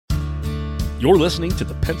You're listening to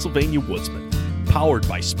the Pennsylvania Woodsman, powered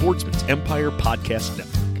by Sportsman's Empire Podcast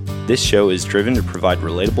Network. This show is driven to provide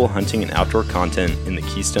relatable hunting and outdoor content in the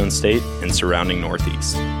Keystone State and surrounding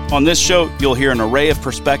Northeast. On this show, you'll hear an array of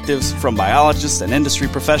perspectives from biologists and industry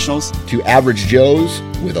professionals to average Joes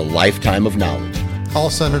with a lifetime of knowledge.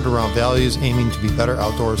 All centered around values aiming to be better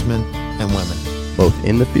outdoorsmen and women, both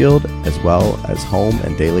in the field as well as home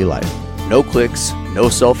and daily life. No clicks, no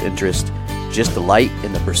self-interest, just delight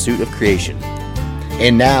in the pursuit of creation.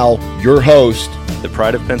 And now, your host, the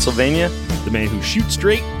pride of Pennsylvania, the man who shoots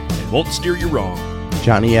straight and won't steer you wrong,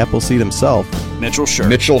 Johnny Appleseed himself, Mitchell Shirk.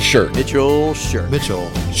 Mitchell Shirk. Mitchell Shirk.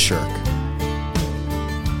 Mitchell Shirk.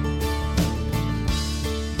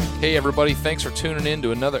 Hey everybody, thanks for tuning in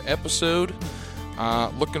to another episode.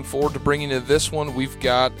 Looking forward to bringing you this one. We've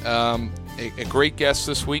got a great guest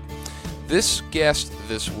this week. This guest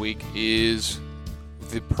this week is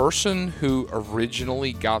the person who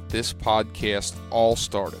originally got this podcast all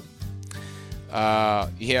started.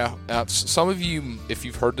 Some of you, if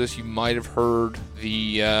you've heard this, you might have heard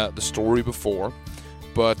the story before.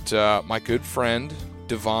 But my good friend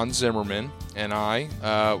Devon Zimmerman and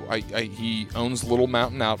he owns Little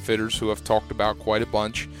Mountain Outfitters, who I've talked about quite a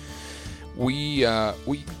bunch. I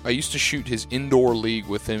used to shoot his indoor league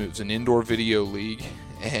with him. It was an indoor video league.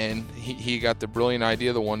 And he got the brilliant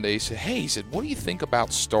idea the one day. He said, what do you think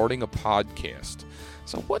about starting a podcast?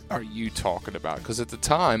 So what are you talking about? Because at the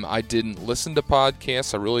time, I didn't listen to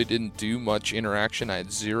podcasts. I really didn't do much interaction. I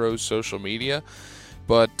had zero social media.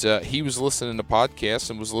 But he was listening to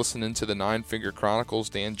podcasts and was listening to the Nine Finger Chronicles,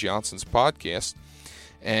 Dan Johnson's podcast.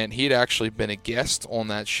 And he had actually been a guest on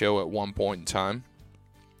that show at one point in time.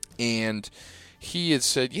 And he had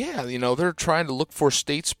said, they're trying to look for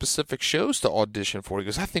state-specific shows to audition for. He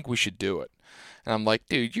goes, I think we should do it. And I'm like,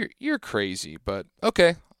 dude, you're crazy. But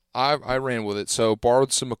okay, I ran with it. So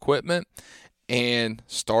borrowed some equipment and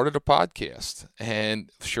started a podcast. And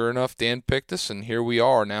sure enough, Dan picked us, and here we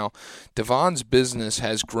are. Now, Devon's business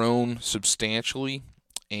has grown substantially,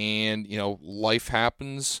 and, life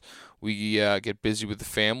happens. We get busy with the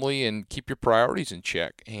family and keep your priorities in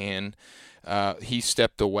check. And he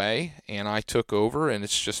stepped away, and I took over, and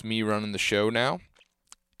it's just me running the show now,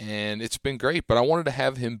 and it's been great. But I wanted to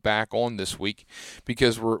have him back on this week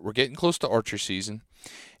because we're getting close to archery season,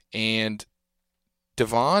 and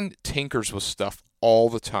Devon tinkers with stuff all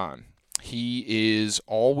the time. He is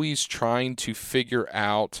always trying to figure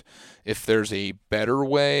out if there's a better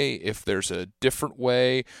way, if there's a different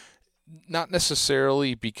way, not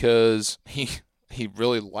necessarily because he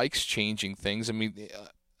really likes changing things. I mean,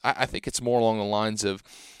 I think it's more along the lines of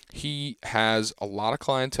he has a lot of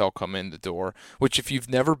clientele come in the door, which if you've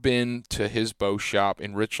never been to his bow shop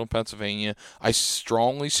in Richland, Pennsylvania, I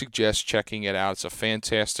strongly suggest checking it out. It's a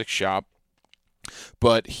fantastic shop.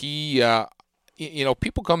 But he,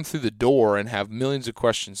 people come through the door and have millions of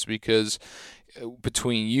questions because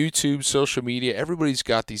between YouTube, social media, everybody's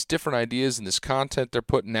got these different ideas and this content they're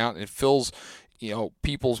putting out, and it fills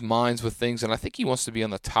people's minds with things. And I think he wants to be on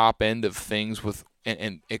the top end of things with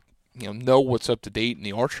and know what's up to date in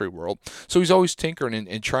the archery world. So he's always tinkering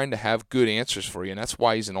and trying to have good answers for you, and that's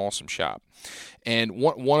why he's an awesome shop. And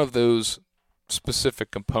one of those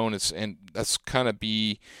specific components, and that's kind of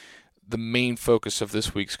be the main focus of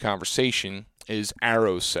this week's conversation, is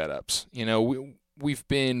arrow setups. We've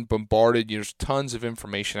been bombarded. There's tons of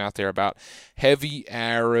information out there about heavy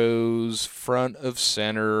arrows, front of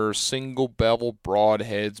center, single bevel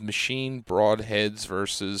broadheads, machine broadheads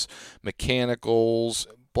versus mechanicals,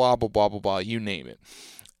 blah, blah, blah, blah, blah, you name it.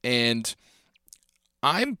 And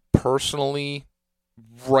I'm personally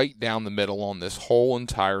right down the middle on this whole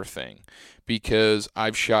entire thing because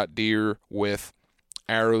I've shot deer with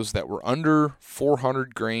arrows that were under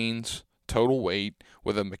 400 grains total weight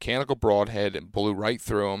with a mechanical broadhead and blew right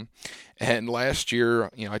through them. And last year,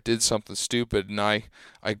 I did something stupid, and I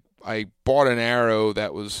bought an arrow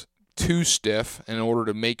that was too stiff. In order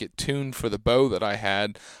to make it tuned for the bow that I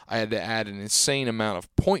had to add an insane amount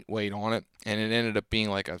of point weight on it, and it ended up being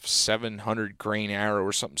like a 700 grain arrow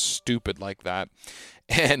or something stupid like that.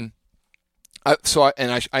 And I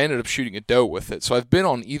ended up shooting a doe with it. So I've been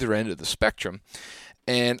on either end of the spectrum.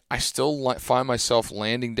 And I still find myself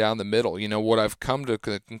landing down the middle. What I've come to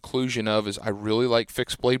the conclusion of is I really like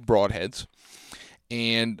fixed blade broadheads.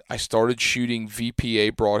 And I started shooting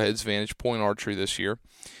VPA broadheads, Vantage Point Archery, this year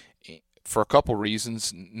for a couple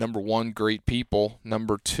reasons. Number one, great people.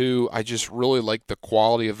 Number two, I just really like the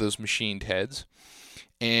quality of those machined heads.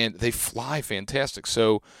 And they fly fantastic.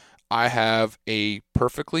 So I have a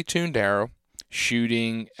perfectly tuned arrow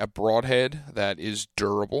shooting a broadhead that is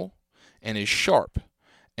durable and is sharp.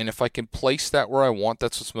 And if I can place that where I want,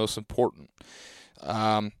 that's what's most important.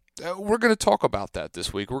 We're going to talk about that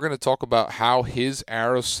this week. We're going to talk about how his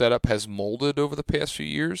arrow setup has molded over the past few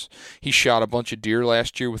years. He shot a bunch of deer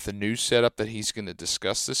last year with the new setup that he's going to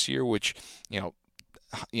discuss this year, which,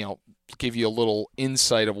 give you a little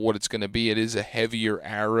insight of what it's going to be. It is a heavier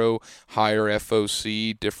arrow, higher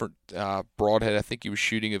FOC, different broadhead. I think he was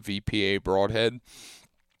shooting a VPA broadhead.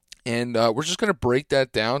 And we're just going to break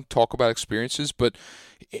that down, talk about experiences, but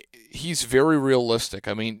he's very realistic.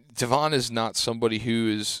 I mean, Devon is not somebody who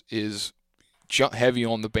is heavy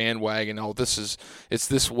on the bandwagon. Oh, it's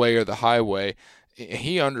this way or the highway.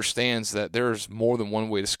 He understands that there's more than one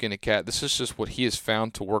way to skin a cat. This is just what he has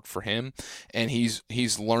found to work for him, and he's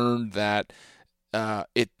learned that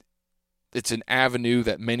it's an avenue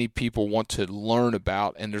that many people want to learn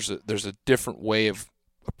about, and there's a different way of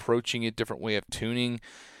approaching it, different way of tuning.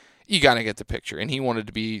 You got to get the picture, and he wanted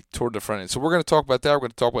to be toward the front end. So we're going to talk about that. We're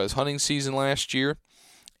going to talk about his hunting season last year,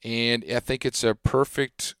 and I think it's a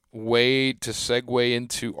perfect way to segue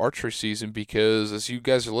into archery season because as you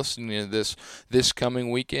guys are listening to this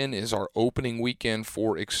coming weekend is our opening weekend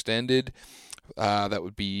for extended. That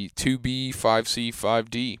would be 2B, 5C,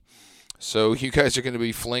 5D. So you guys are going to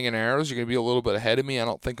be flinging arrows. You're going to be a little bit ahead of me. I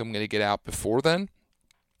don't think I'm going to get out before then.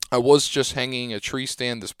 I was just hanging a tree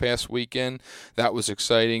stand this past weekend. That was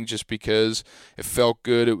exciting just because it felt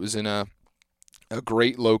good. It was in a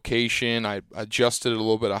great location. I adjusted it a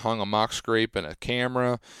little bit. I hung a mock scrape and a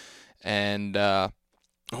camera. And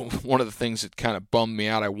one of the things that kind of bummed me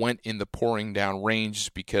out, I went in the pouring down rain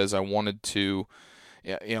just because I wanted to,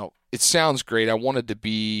 it sounds great. I wanted to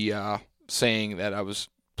be saying that I was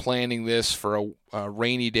planning this for a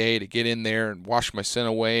rainy day to get in there and wash my scent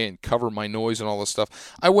away and cover my noise and all this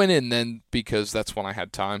stuff. I went in then because that's when I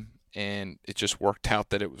had time, and it just worked out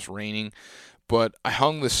that it was raining. But I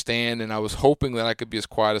hung the stand, and I was hoping that I could be as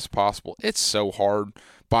quiet as possible. It's so hard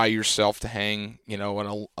by yourself to hang,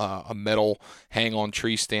 a metal hang-on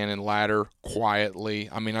tree stand and ladder quietly.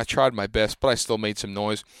 I mean, I tried my best, but I still made some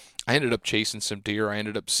noise. I ended up chasing some deer. I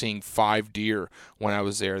ended up seeing 5 deer when I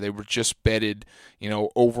was there. They were just bedded,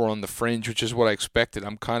 over on the fringe, which is what I expected.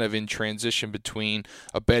 I'm kind of in transition between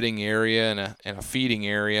a bedding area and a feeding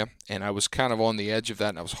area, and I was kind of on the edge of that,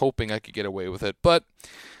 and I was hoping I could get away with it. But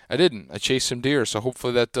I didn't. I chased some deer, so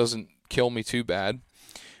hopefully that doesn't kill me too bad.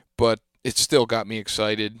 But it still got me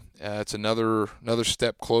excited. It's another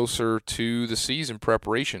step closer to the season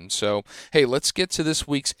preparation. So, hey, let's get to this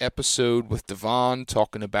week's episode with Devon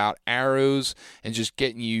talking about arrows and just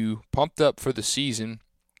getting you pumped up for the season.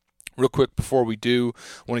 Real quick before we do,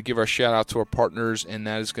 I want to give our shout out to our partners, and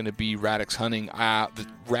that is going to be Radix Hunting. The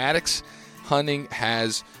Radix Hunting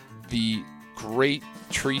has the great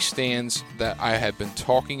tree stands that I have been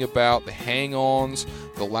talking about, the hang-ons,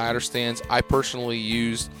 the ladder stands. I personally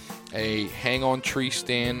used a hang-on tree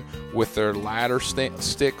stand with their ladder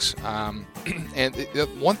sticks. And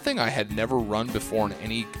one thing I had never run before in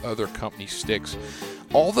any other company sticks,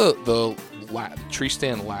 all the tree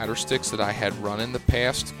stand ladder sticks that I had run in the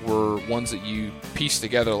past were ones that you piece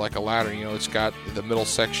together like a ladder. It's got the middle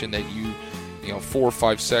section that you 4 or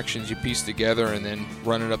 5 sections you piece together and then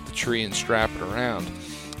run it up the tree and strap it around.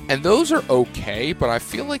 And those are okay, but I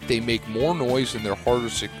feel like they make more noise and they're harder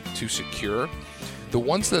to secure. The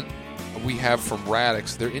ones that we have from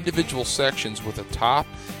Radix, they're individual sections with a top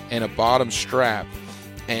and a bottom strap.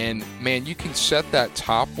 And man, you can set that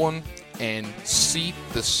top one and seat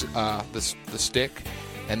the stick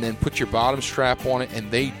and then put your bottom strap on it, and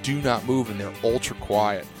they do not move and they're ultra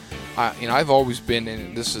quiet. I've always been,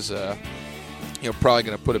 and this is probably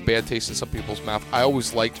going to put a bad taste in some people's mouth. I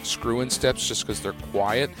always liked screw-in steps just because they're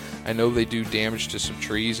quiet. I know they do damage to some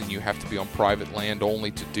trees and you have to be on private land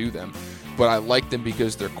only to do them, but I like them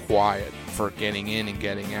because they're quiet for getting in and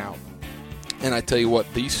getting out. And I tell you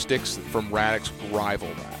what, these sticks from Radix rival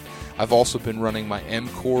that. I've also been running my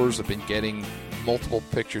M-cores. I've been getting multiple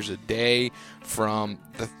pictures a day from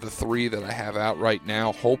the 3 that I have out right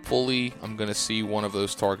now. Hopefully, I'm going to see one of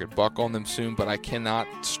those target buck on them soon, but I cannot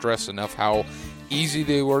stress enough how easy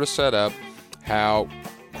they were to set up, how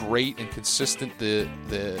great and consistent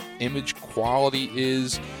the image quality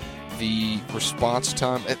is, the response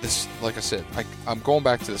time. Like I said, I'm going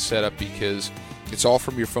back to the setup because it's all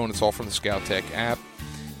from your phone. It's all from the ScoutTech app.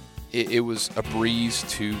 It was a breeze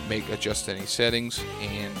to adjust any settings,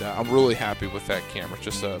 and I'm really happy with that camera.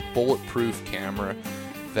 Just a bulletproof camera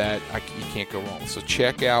that you can't go wrong. So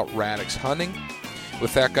check out Radix Hunting.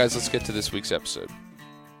 With that, guys, let's get to this week's episode.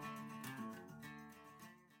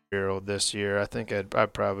 This year, I think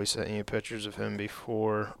I'd probably sent you pictures of him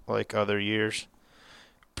before, like other years.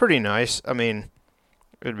 Pretty nice. I mean,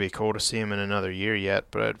 it'd be cool to see him in another year yet,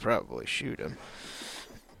 but I'd probably shoot him.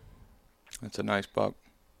 That's a nice buck.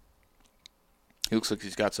 He looks like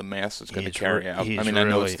he's got some mass that's going to He's carry out. I mean, I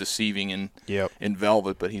know it's deceiving in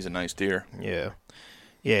velvet, but he's a nice deer. Yeah.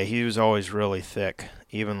 Yeah, he was always really thick.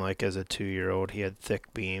 Even like as a 2-year-old, he had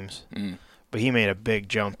thick beams. But he made a big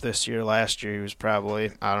jump this year. Last year he was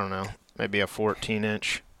probably, I don't know, maybe a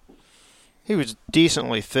 14-inch. He was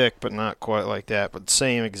decently thick, but not quite like that. But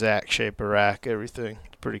same exact shape of rack, everything.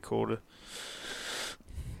 It's pretty cool to,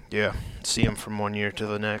 see him from one year to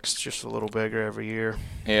the next. Just a little bigger every year.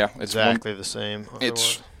 Yeah, it's exactly the same.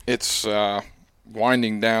 It's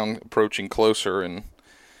winding down, approaching closer, and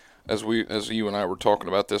as you and I were talking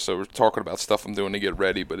about this, I was talking about stuff I'm doing to get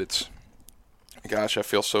ready. But it's, gosh, I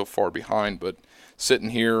feel so far behind. But sitting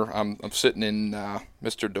here, I'm sitting in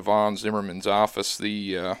Mr. Devon Zimmerman's office,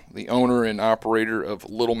 the owner and operator of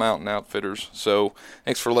Little Mountain Outfitters. So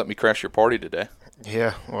thanks for letting me crash your party today.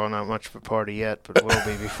 Yeah, well, not much of a party yet, but it will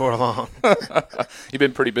be before long. You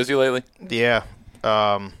been pretty busy lately? Yeah.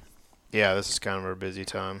 This is kind of our busy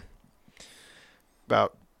time.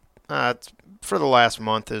 About for the last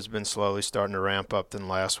month, it's been slowly starting to ramp up. Then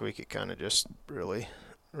last week, it kind of just really.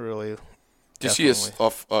 Do you see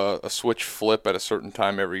a switch flip at a certain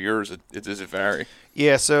time every year, or does it vary?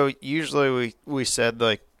 Yeah, so usually we said,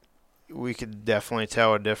 like, we could definitely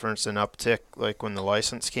tell a difference in uptick, like when the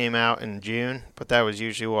license came out in June, but that was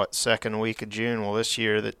usually, second week of June. Well, this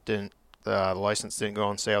year the license didn't go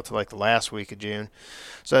on sale till like the last week of June.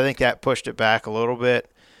 So I think that pushed it back a little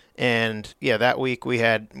bit. And, yeah, that week we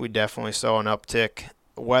definitely saw an uptick.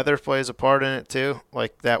 Weather plays a part in it, too.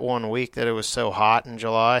 Like that one week that it was so hot in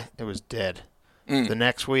July, it was dead. The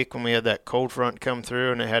next week when we had that cold front come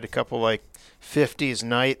through and it had a couple, 50s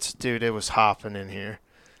nights, dude, it was hopping in here.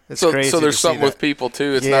 It's crazy. So there's something with people,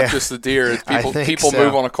 too. It's not just the deer. It's people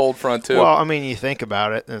move on a cold front, too. Well, I mean, you think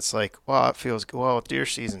about it, and it's like, well, it feels good. Well, deer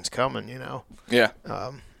season's coming, you know. Yeah.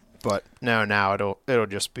 But now it'll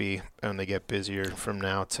just be, and they get busier from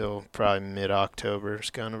now till probably mid-October is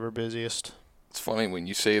kind of our busiest. It's funny when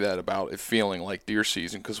you say that about it feeling like deer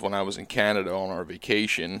season, because when I was in Canada on our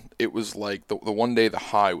vacation, it was like the one day the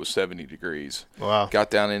high was 70 degrees. Wow. Got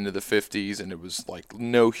down into the 50s, and it was like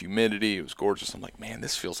no humidity. It was gorgeous. I'm like, man,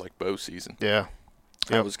 this feels like bow season. Yeah.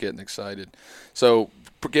 Yep. I was getting excited. So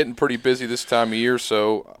getting pretty busy this time of year.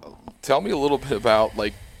 So tell me a little bit about,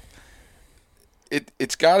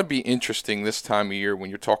 it's got to be interesting this time of year when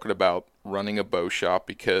you're talking about running a bow shop,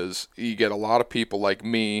 because you get a lot of people like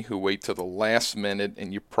me who wait till the last minute,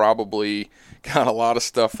 and you probably got a lot of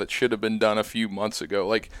stuff that should have been done a few months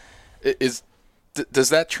ago. Does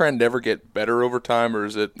that trend ever get better over time, or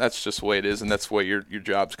is it that's just the way it is, and that's the way your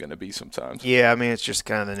job's going to be sometimes? Yeah, I mean, it's just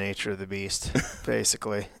kind of the nature of the beast,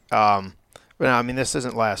 basically. But no, I mean, this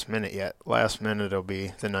isn't last minute yet. Last minute it'll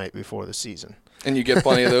be the night before the season. And you get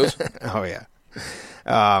plenty of those? Oh, yeah.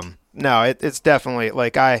 No, it's definitely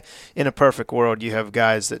in a perfect world, you have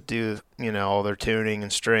guys that do, all their tuning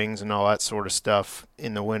and strings and all that sort of stuff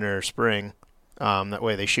in the winter or spring. That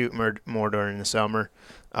way they shoot more during the summer.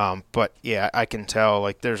 But yeah, I can tell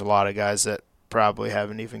there's a lot of guys that probably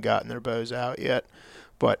haven't even gotten their bows out yet.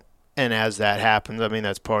 And as that happens, I mean,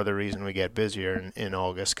 that's part of the reason we get busier in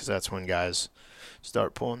August, because that's when guys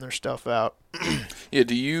start pulling their stuff out. Yeah.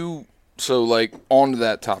 On to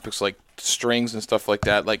that topic, strings and stuff like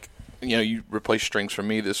that, you replaced strings for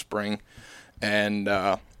me this spring, and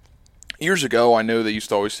years ago I know they used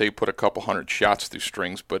to always say put a couple hundred shots through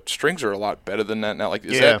strings, but strings are a lot better than that now.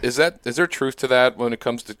 Is there truth to that when it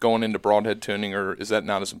comes to going into broadhead tuning, or is that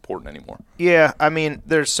not as important anymore? Yeah, I mean,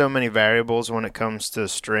 there's so many variables when it comes to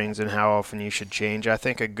strings and how often you should change. I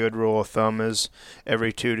think a good rule of thumb is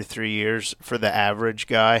every 2 to 3 years for the average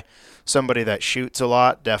guy. Somebody that shoots a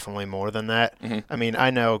lot, definitely more than that. Mm-hmm. I mean, I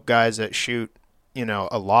know guys that shoot,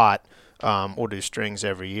 a lot will do strings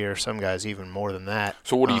every year. Some guys even more than that.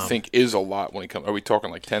 So what do you think is a lot when it comes? Are we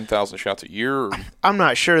talking 10,000 shots a year? Or? I'm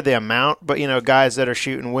not sure the amount, but, guys that are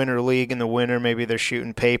shooting winter league in the winter, maybe they're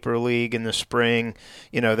shooting paper league in the spring.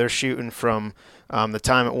 They're shooting from the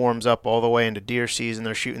time it warms up all the way into deer season.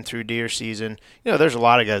 They're shooting through deer season. There's a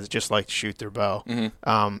lot of guys that just like to shoot their bow.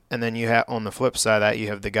 Mm-hmm. And then you have, on the flip side of that, you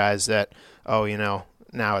have the guys that,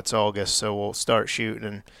 now it's August, so we'll start shooting.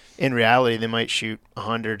 And in reality, they might shoot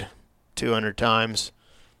 100, 200 times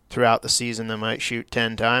throughout the season. They might shoot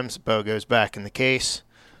 10 times. The bow goes back in the case.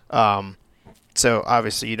 So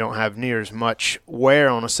obviously you don't have near as much wear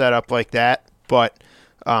on a setup like that, but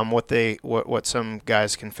what some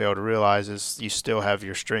guys can fail to realize is you still have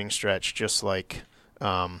your string stretch, just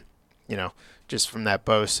just from that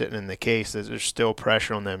bow sitting in the case. There's still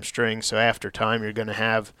pressure on them strings. So after time, you're going to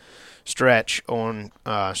have stretch on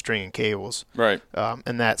string and cables. Right.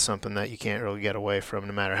 And that's something that you can't really get away from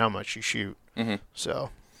no matter how much you shoot. Mm-hmm. So,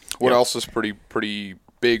 what else is pretty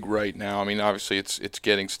big right now? I mean, obviously it's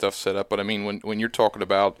getting stuff set up, but I mean, when you're talking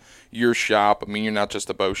about your shop, I mean, you're not just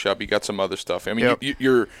a bow shop. You got some other stuff. I mean,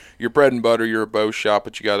 you're bread and butter. You're a bow shop,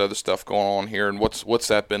 but you got other stuff going on here. And what's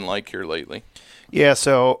that been like here lately? Yeah.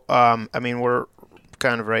 So, I mean, we're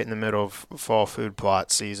kind of right in the middle of fall food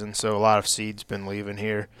plot season, so a lot of seed's been leaving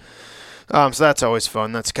here. So that's always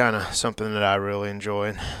fun. That's kind of something that I really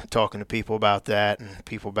enjoy, talking to people about that and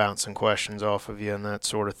people bouncing questions off of you and that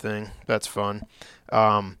sort of thing. That's fun.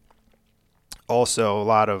 Also, a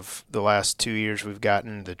lot of the last 2 years we've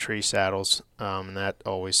gotten the tree saddles, and that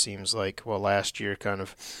always seems like, well, last year kind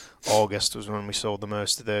of August was when we sold the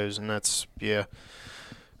most of those, and that's,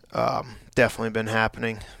 definitely been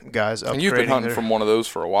happening. Guys upgrading. And you've been hunting from one of those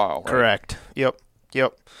for a while, right? Correct. Yep.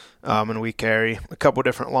 And we carry a couple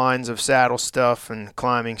different lines of saddle stuff and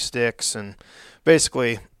climbing sticks and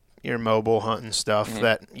basically your mobile hunting stuff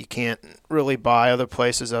that you can't really buy other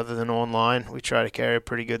places other than online. We try to carry a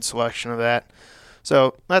pretty good selection of that.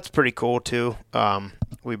 So that's pretty cool too.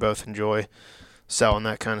 We both enjoy selling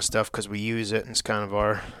that kind of stuff because we use it and it's kind of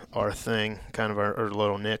our thing, kind of our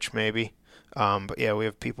little niche maybe. But yeah, we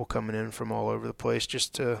have people coming in from all over the place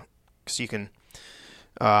just to, because you can,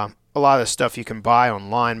 a lot of the stuff you can buy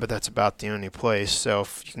online, but that's about the only place. So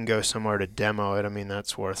if you can go somewhere to demo it, I mean,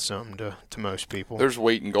 that's worth something to most people. There's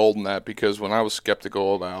weight in gold in that, because when I was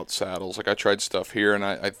skeptical about saddles, like I tried stuff here, and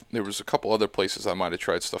I there was a couple other places I might have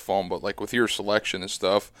tried stuff on, but like with your selection and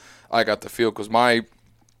stuff, I got the feel, because my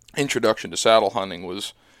introduction to saddle hunting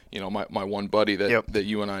was, my one buddy that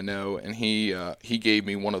you and I know, and he gave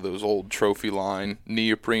me one of those old trophy line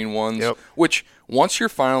neoprene ones, which once you're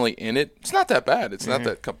finally in it, it's not that bad. It's not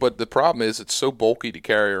that, but the problem is it's so bulky to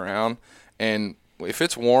carry around, and if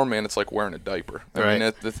it's warm, man, it's like wearing a diaper. I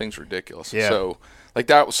mean, the thing's ridiculous. Yeah. So like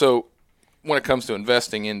that. So when it comes to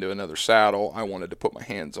investing into another saddle, I wanted to put my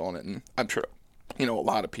hands on it, and I'm sure, a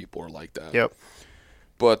lot of people are like that. Yep.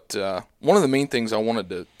 But one of the main things I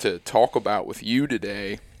wanted to talk about with you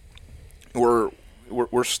today, we're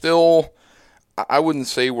still, I wouldn't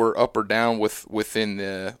say we're up or down within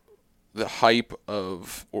the hype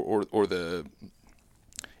of or the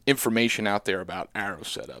information out there about arrow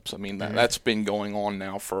setups. I mean, that's been going on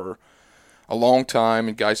now for a long time,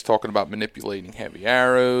 and guys talking about manipulating heavy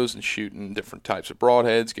arrows and shooting different types of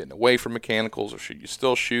broadheads, getting away from mechanicals, or should you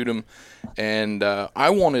still shoot them? And I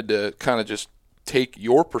wanted to kind of just take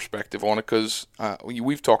your perspective on it, because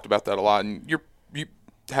we've talked about that a lot, and you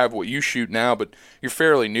have what you shoot now, but you're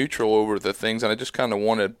fairly neutral over the things, and I just kind of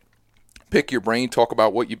want to pick your brain, talk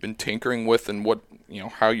about what you've been tinkering with and what,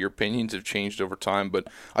 how your opinions have changed over time. But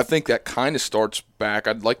I think that kind of starts back.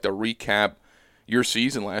 I'd like to recap your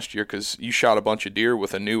season last year, because you shot a bunch of deer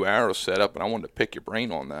with a new arrow setup, and I wanted to pick your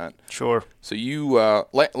brain on that. Sure. So you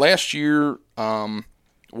last year, last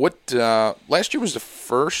year was the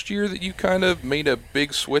first year that you kind of made a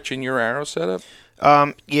big switch in your arrow setup?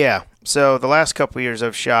 Yeah. So the last couple of years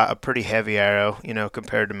I've shot a pretty heavy arrow,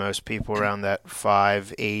 compared to most people, around that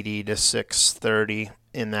 580 to 630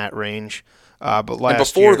 in that range. But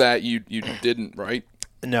last and before that you didn't, right?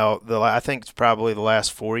 No, I think it's probably the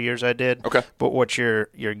last 4 years I did. Okay. But what you're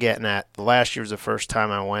getting at, the last year was the first time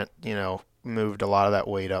I went, moved a lot of that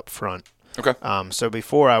weight up front. Okay. So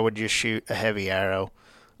before I would just shoot a heavy arrow,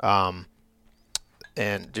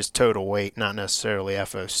 and just total weight, not necessarily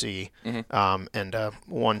FOC, and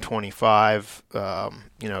 125,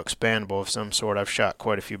 expandable of some sort. I've shot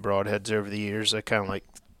quite a few broadheads over the years. I kind of like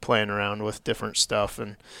playing around with different stuff,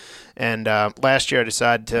 and last year I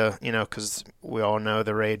decided to, because we all know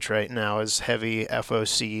the rage right now is heavy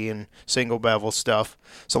FOC and single bevel stuff.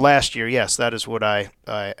 So last year, yes, that is what I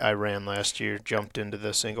ran last year. Jumped into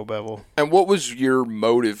the single bevel. And what was your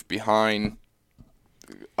motive behind,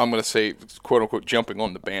 I'm going to say, quote unquote, jumping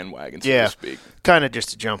on the bandwagon, so to speak? Kind of just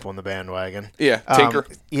to jump on the bandwagon. Yeah, tinker.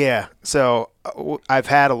 Yeah. So I've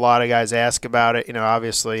had a lot of guys ask about it.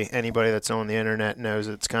 Obviously anybody that's on the internet knows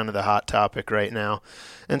it's kind of the hot topic right now.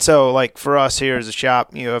 And so, like, for us here as a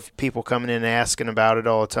shop, you have people coming in and asking about it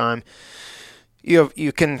all the time.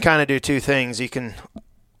 You can kind of do two things. You can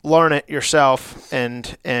learn it yourself,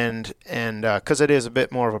 and because it is a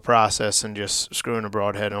bit more of a process than just screwing a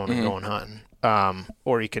broadhead on and going hunting.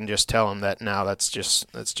 Or you can just tell them that now that's just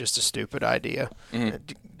a stupid idea.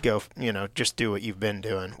 Go, just do what you've been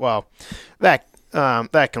doing. Well, that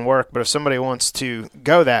can work, but if somebody wants to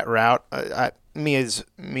go that route,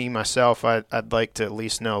 myself, I'd like to at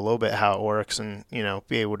least know a little bit how it works, and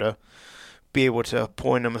be able to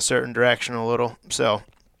point them a certain direction a little. So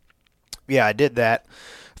yeah, I did that.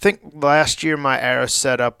 think last year my arrow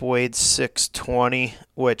setup weighed 620,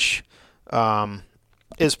 which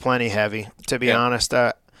is plenty heavy. To be honest,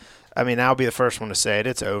 I mean, I'll be the first one to say it.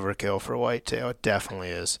 It's overkill for whitetail. It definitely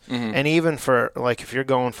is. Mm-hmm. And even for, like, if you're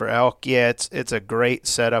going for elk, yeah, it's a great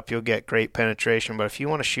setup. You'll get great penetration. But if you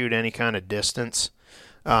want to shoot any kind of distance,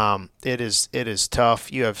 it is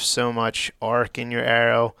tough. You have so much arc in your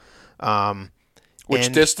arrow.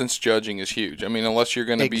 Which distance judging is huge. I mean, unless you're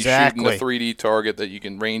going to be shooting a 3D target that you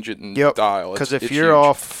can range it and dial. Because if you're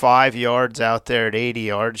off 5 yards out there at 80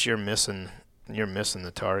 yards, you're missing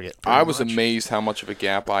the target. I was amazed how much of a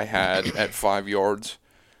gap I had at 5 yards,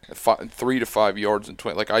 3 to 5 yards and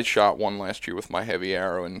 20. Like, I shot one last year with my heavy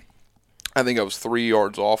arrow, and I think I was 3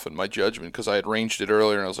 yards off in my judgment because I had ranged it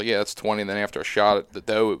earlier, and I was like, yeah, that's 20. And then after I shot it, the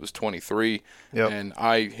doe, it was 23. Yep. And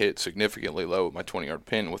I hit significantly low with my 20-yard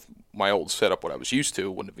pin. With my old setup, what I was used to,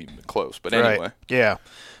 it wouldn't have even been close. But anyway. Right. Yeah.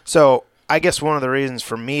 So I guess one of the reasons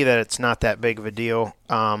for me that it's not that big of a deal,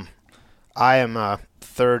 I am a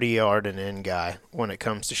 30-yard and in guy when it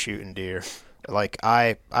comes to shooting deer. Like,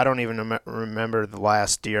 I don't even remember the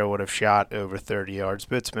last deer I would have shot over 30 yards,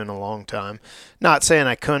 but it's been a long time. Not saying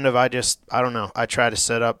I couldn't have. I don't know. I tried to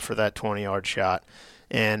set up for that 20-yard shot.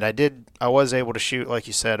 And I was able to shoot, like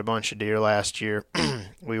you said, a bunch of deer last year.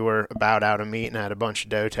 We were about out of meat and had a bunch of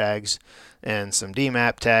doe tags and some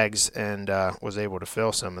DMAP tags, and was able to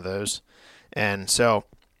fill some of those. And so,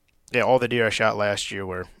 yeah, all the deer I shot last year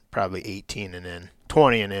were probably 18 and in,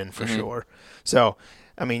 20 and in for sure. So,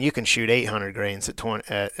 I mean, you can shoot 800 grains at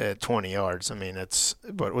 20 yards. I mean,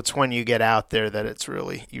 but it's when you get out there that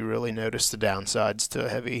you really notice the downsides to a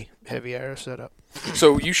heavy arrow setup.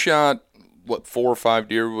 So you shot, what, 4 or 5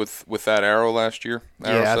 deer with that arrow last year?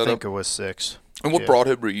 I think it was 6. And what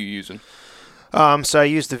broadhead were you using? So I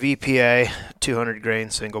used the VPA 200 grain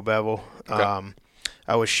single bevel. Okay.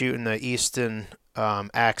 I was shooting the Easton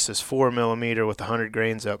Axis 4mm with 100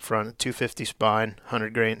 grains up front, 250 spine,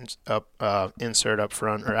 100 grains up insert up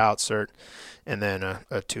front or outsert, and then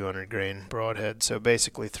a 200 grain broadhead. So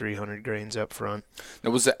basically 300 grains up front. Now,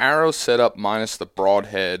 was the arrow setup minus the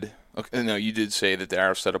broadhead? Okay, no, you did say that the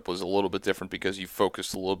arrow setup was a little bit different because you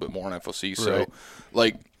focused a little bit more on FOC. So, right.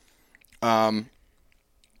 Like, I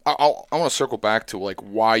want to circle back to like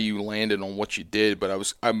why you landed on what you did,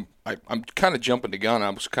 but I'm kind of jumping the gun. I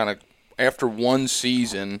was kind of, after one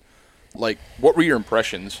season, like, what were your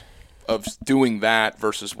impressions of doing that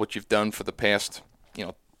versus what you've done for the past,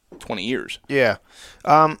 20 years? Yeah.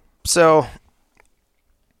 So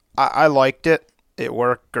I liked it. It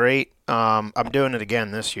worked great. I'm doing it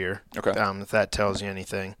again this year. Okay. If that tells you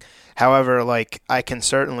anything. However, like, I can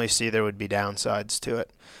certainly see there would be downsides to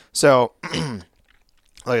it. So,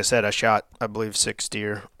 like I said, I shot, I believe, 6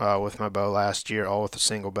 deer with my bow last year, all with a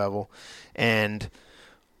single bevel. And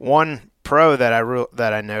one pro that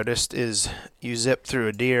I noticed is you zip through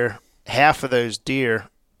a deer. Half of those deer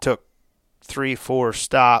took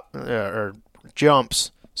 3-4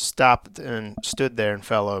 jumps, stopped and stood there and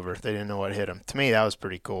fell over. They didn't know what hit them. To me, that was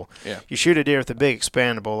pretty cool. Yeah. You shoot a deer with a big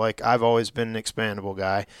expandable, like I've always been an expandable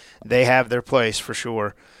guy. They have their place for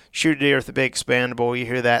sure. Shoot a deer with a big expandable, you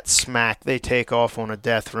hear that smack, they take off on a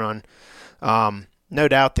death run. No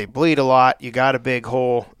doubt they bleed a lot. You got a big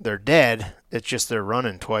hole. They're dead. It's just they're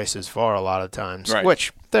running twice as far a lot of times, right.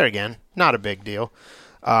 Which, there again, not a big deal.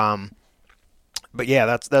 But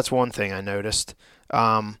yeah, that's one thing I noticed.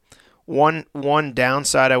 One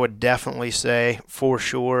downside I would definitely say for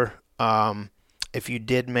sure, if you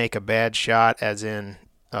did make a bad shot, as in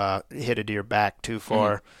hit a deer back too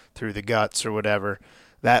far through the guts or whatever,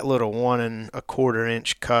 that little 1 1/4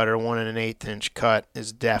 inch cut or 1 1/8 inch cut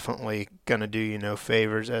is definitely going to do you no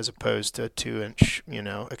favors as opposed to a 2 inch,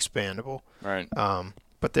 expandable. Right.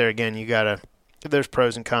 But there again, there's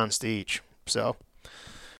pros and cons to each. So.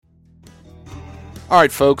 All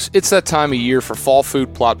right, folks, it's that time of year for fall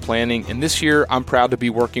food plot planning, and this year I'm proud to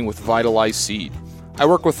be working with Vitalize Seed. I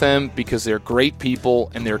work with them because they're great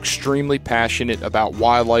people and they're extremely passionate about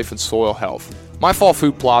wildlife and soil health. My fall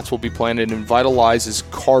food plots will be planted in Vitalize's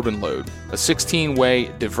Carbon Load, a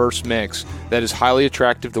 16-way diverse mix that is highly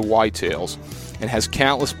attractive to whitetails and has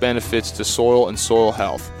countless benefits to soil and soil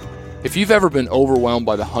health. If you've ever been overwhelmed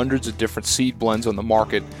by the hundreds of different seed blends on the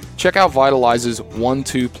market, check out Vitalize's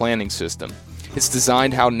 1-2 planting system. It's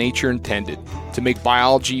designed how nature intended, to make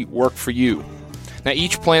biology work for you. Now,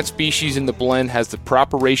 each plant species in the blend has the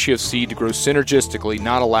proper ratio of seed to grow synergistically,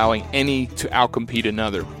 not allowing any to outcompete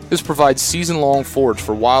another. This provides season-long forage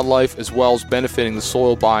for wildlife as well as benefiting the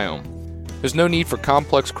soil biome. There's no need for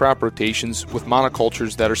complex crop rotations with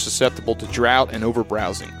monocultures that are susceptible to drought and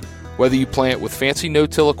overbrowsing. Whether you plant with fancy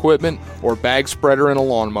no-till equipment or a bag spreader and a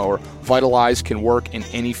lawnmower, Vitalize can work in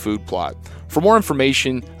any food plot. For more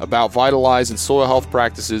information about Vitalize and soil health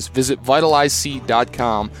practices, visit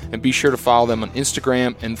vitalizeseed.com and be sure to follow them on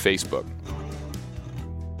Instagram and Facebook.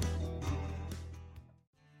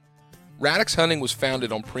 Radix Hunting was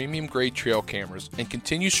founded on premium-grade trail cameras and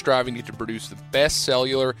continues striving to produce the best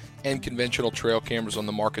cellular and conventional trail cameras on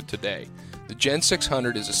the market today. The Gen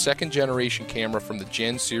 600 is a second-generation camera from the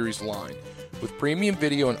Gen series line. With premium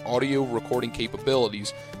video and audio recording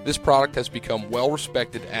capabilities, this product has become well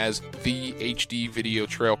respected as the HD video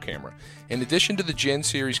trail camera. In addition to the Gen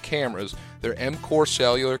series cameras, their M-Core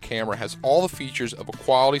cellular camera has all the features of a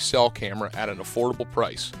quality cell camera at an affordable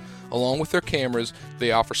price. Along with their cameras,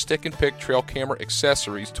 they offer stick and pick trail camera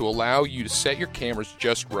accessories to allow you to set your cameras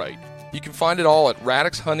just right. You can find it all at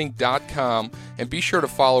radixhunting.com, and be sure to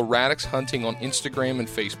follow Radix Hunting on Instagram and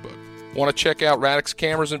Facebook. Want to check out Radix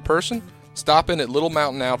cameras in person? Stop in at Little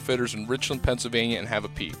Mountain Outfitters in Richland, Pennsylvania and have a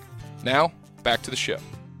peek. Now, back to the show.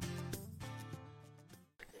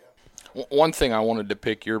 One thing I wanted to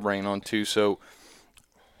pick your brain on too,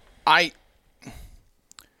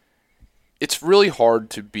 it's really hard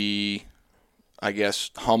to be, I guess,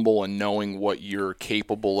 humble and knowing what you're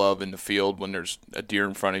capable of in the field when there's a deer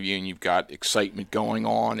in front of you and you've got excitement going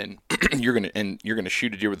on and you're gonna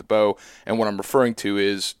shoot a deer with a bow. And what I'm referring to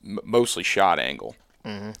is mostly shot angle.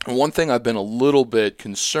 Mm-hmm. And one thing I've been a little bit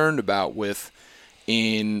concerned about with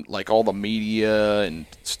in like all the media and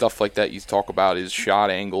stuff like that you talk about is shot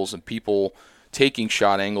angles and people taking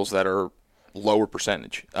shot angles that are lower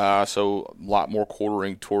percentage. So a lot more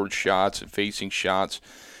quartering towards shots and facing shots.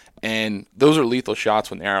 And those are lethal shots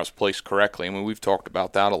when the arrow's placed correctly. I mean, we've talked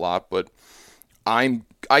about that a lot, but I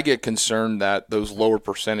get concerned that those lower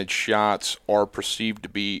percentage shots are perceived to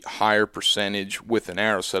be higher percentage with an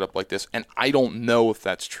arrow setup like this, and I don't know if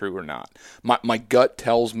that's true or not. My gut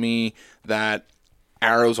tells me that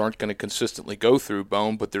arrows aren't going to consistently go through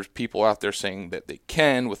bone, but there's people out there saying that they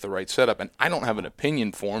can with the right setup, and I don't have an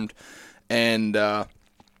opinion formed. And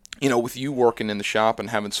with you working in the shop and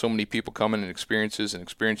having so many people coming and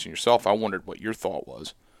experiencing yourself, I wondered what your thought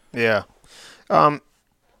was. Yeah. There's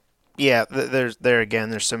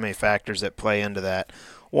so many factors that play into that.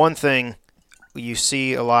 One thing, you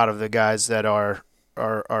see a lot of the guys that are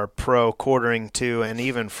pro quartering to and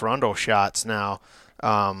even frontal shots now,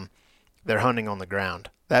 they're hunting on the ground.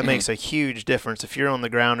 That makes a huge difference. If you're on the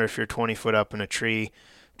ground or if you're 20 foot up in a tree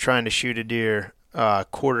trying to shoot a deer,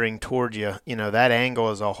 quartering towards you, that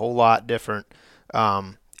angle is a whole lot different.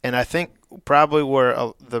 And I think probably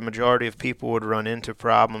where the majority of people would run into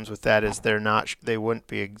problems with that is they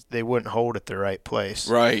wouldn't hold at the right place.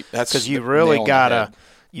 Right. That's because you really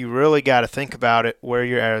gotta think about it where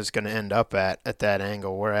your arrow is going to end up at that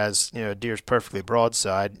angle. Whereas a deer's perfectly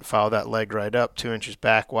broadside, follow that leg right up, 2 inches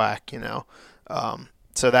back, whack.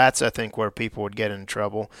 So that's, I think, where people would get in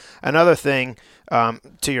trouble. Another thing, to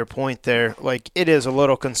your point there, like it is a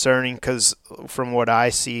little concerning because from what I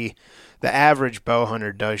see, the average bow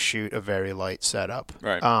hunter does shoot a very light setup.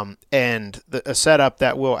 Right. And a setup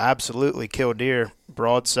that will absolutely kill deer,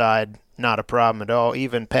 broadside, not a problem at all,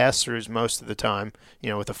 even pass-throughs most of the time,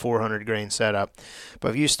 with a 400 grain setup. But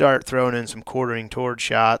if you start throwing in some quartering toward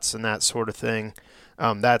shots and that sort of thing,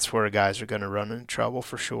 that's where guys are going to run into trouble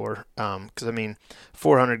for sure. Because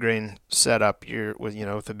 400 grain setup, you're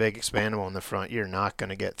with a big expandable in the front, you're not going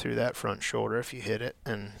to get through that front shoulder if you hit it.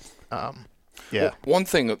 And yeah. Well, one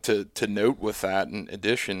thing to note with that, in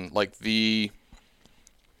addition, like a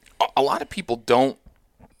lot of people don't.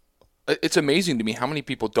 It's amazing to me how many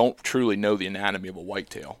people don't truly know the anatomy of a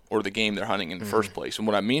whitetail or the game they're hunting in the first place. And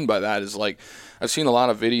what I mean by that is, like, I've seen a lot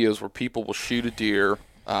of videos where people will shoot a deer.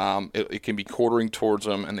 It can be quartering towards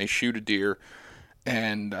them, and they shoot a deer,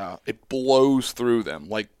 and it blows through them,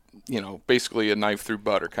 like, basically a knife through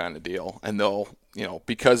butter kind of deal. And they'll,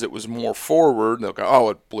 because it was more forward, they'll go, oh,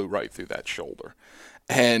 it blew right through that shoulder.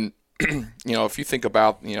 And if you think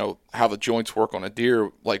about, how the joints work on a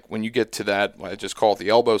deer, like when you get to that, I just call it the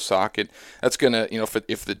elbow socket, that's going to,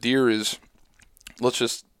 if the deer is, let's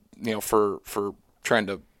just, for trying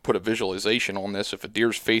to put a visualization on this, if a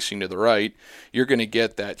deer's facing to the right, you're going to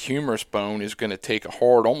get that humerus bone is going to take a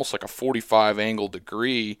hard, almost like a 45 angle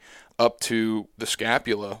degree up to the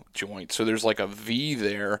scapula joint. So there's like a V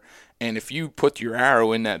there. And if you put your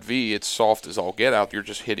arrow in that V, it's soft as all get out. You're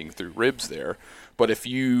just hitting through ribs there. But if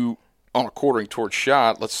you, on a quartering towards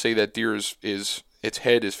shot, let's say that deer is its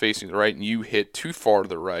head is facing the right and you hit too far to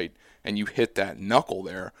the right and you hit that knuckle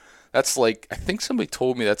there, that's like, I think somebody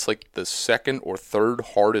told me that's like the second or third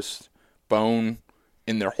hardest bone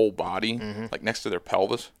in their whole body, like next to their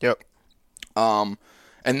pelvis. Yep.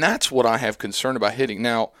 And that's what I have concern about hitting.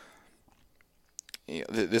 Now,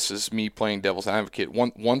 this is me playing devil's advocate.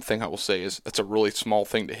 One thing I will say is that's a really small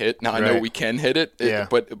thing to hit. Now, I know we can hit it,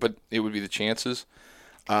 but it would be the chances.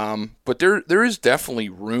 But there is definitely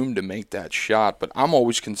room to make that shot. But I'm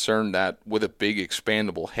always concerned that with a big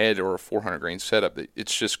expandable head or a 400 grain setup, that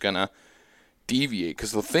it's just going to deviate.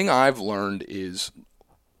 Because the thing I've learned is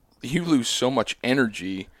you lose so much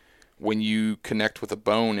energy when you connect with a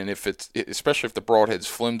bone, and especially if the broadhead's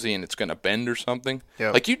flimsy and it's going to bend or something.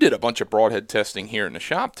 Yep. Like you did a bunch of broadhead testing here in the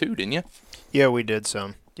shop too, didn't you? Yeah, we did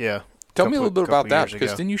some. Yeah. Tell me a little bit about that,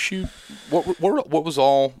 because didn't you shoot? What was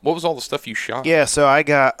all the stuff you shot? Yeah, so I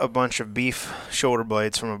got a bunch of beef shoulder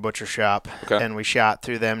blades from a butcher shop, and we shot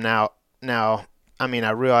through them. Now, I mean,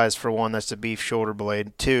 I realized for one, that's a beef shoulder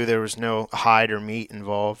blade. Two, there was no hide or meat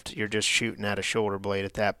involved. You're just shooting at a shoulder blade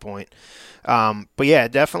at that point. But yeah,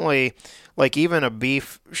 definitely, like even a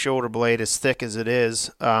beef shoulder blade as thick as it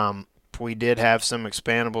is, we did have some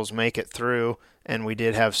expandables make it through, and we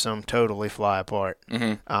did have some totally fly apart.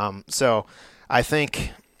 Mm-hmm. So I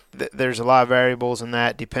think there's a lot of variables in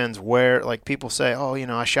that. Depends where, like people say, oh,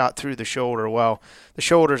 I shot through the shoulder. Well, the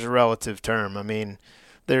shoulder's a relative term. I mean,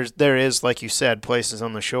 there is, like you said, places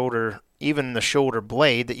on the shoulder, even the shoulder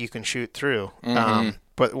blade, that you can shoot through. Mm-hmm.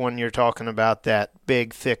 But when you're talking about that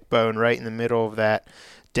big, thick bone right in the middle of that,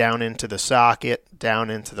 down into the socket, down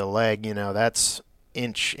into the leg, that's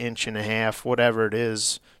inch and a half, whatever it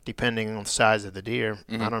is, depending on the size of the deer.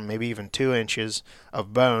 Mm-hmm. I don't know, maybe even 2 inches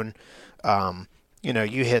of bone.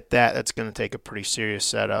 You hit that, that's going to take a pretty serious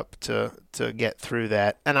setup to get through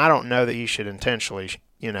that. And I don't know that you should intentionally,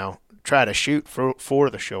 try to shoot for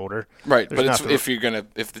the shoulder. Right, but it's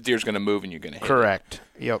if the deer's gonna move and you're gonna hit correct.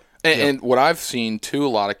 It. Yep. And what I've seen too, a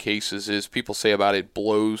lot of cases is people say about it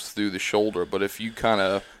blows through the shoulder, but if you kind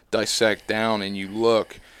of dissect down and you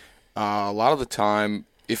look, a lot of the time,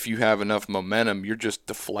 if you have enough momentum, you're just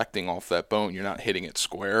deflecting off that bone. You're not hitting it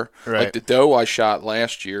square. Right. Like the doe I shot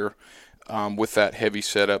last year, with that heavy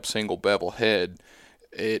setup single bevel head,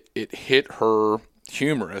 it hit her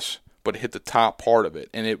humerus, but it hit the top part of it.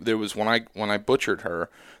 And there was when I butchered her,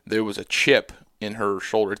 there was a chip in her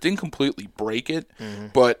shoulder. It didn't completely break it, mm-hmm.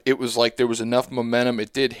 but it was like there was enough momentum.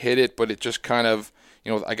 It did hit it, but it just kind of,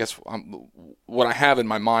 I guess what I have in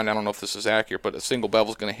my mind, I don't know if this is accurate, but a single bevel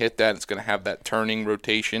is going to hit that. It's going to have that turning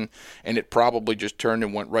rotation, and it probably just turned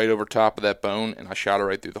and went right over top of that bone, and I shot her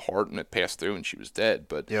right through the heart, and it passed through, and she was dead.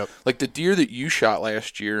 But like the deer that you shot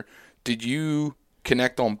last year, did you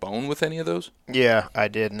connect on bone with any of those? Yeah, I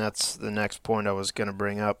did, and that's the next point I was going to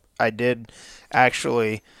bring up. I did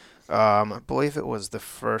actually, I believe it was the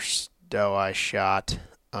first doe I shot.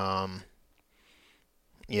 Yeah,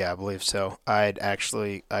 I believe so. I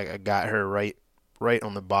got her right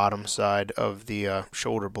on the bottom side of the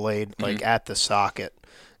shoulder blade, like mm-hmm. at the socket,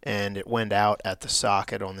 and it went out at the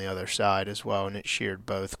socket on the other side as well, and it sheared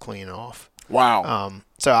both clean off. Wow.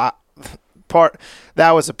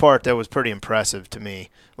 That was a part that was pretty impressive to me.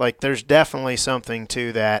 Like, there's definitely something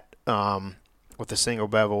to that with a single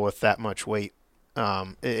bevel with that much weight.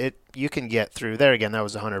 You can get through there. Again, that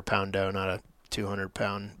was a 100-pound doe, not a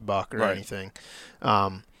 200-pound buck or anything.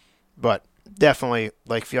 But definitely,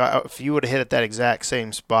 like if you would have hit at that exact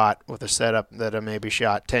same spot with a setup that I maybe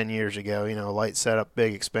shot 10 years ago, light setup,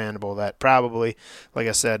 big expandable, that probably, like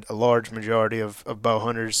I said, a large majority of bow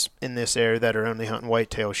hunters in this area that are only hunting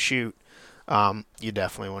whitetail shoot, you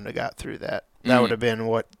definitely wouldn't have got through that. That would have been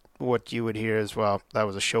what you would hear as well. That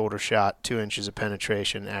was a shoulder shot, 2 inches of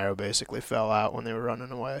penetration, arrow basically fell out when they were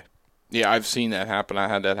running away. Yeah, I've seen that happen. I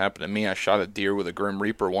had that happen to me. I shot a deer with a Grim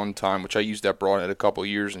Reaper one time, which I used that broadhead a couple of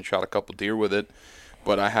years and shot a couple deer with it.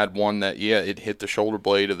 But I had one that, it hit the shoulder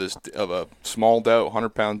blade of a small doe,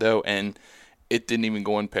 100-pound doe, and it didn't even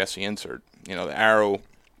go in past the insert. The arrow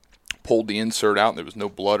pulled the insert out, and there was no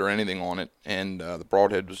blood or anything on it, and the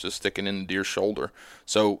broadhead was just sticking in the deer's shoulder.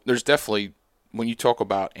 So there's definitely, when you talk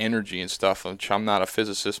about energy and stuff, which I'm not a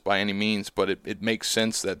physicist by any means, but it makes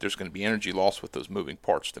sense that there's going to be energy loss with those moving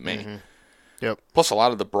parts to me. Mm-hmm. Yep. Plus, a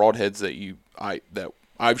lot of the broadheads that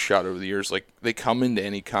I've shot over the years, like they come into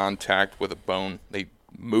any contact with a bone, they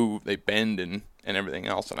move, they bend, and everything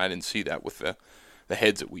else. And I didn't see that with the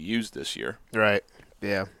heads that we used this year. Right.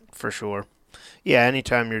 Yeah, for sure. Yeah,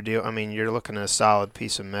 anytime you're looking at a solid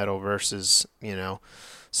piece of metal versus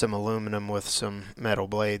some aluminum with some metal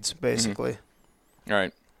blades, basically. Mm-hmm.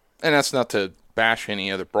 Right. And that's not to bash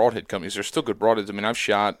any other broadhead companies. They're still good broadheads. I mean, I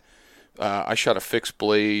shot a fixed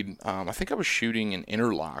blade. I think I was shooting an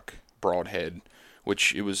interlock broadhead,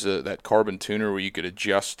 which it was that carbon tuner where you could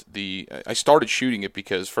adjust I started shooting it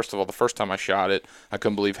because, first of all, the first time I shot it, I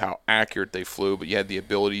couldn't believe how accurate they flew, but you had the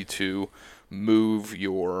ability to move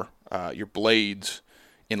your blades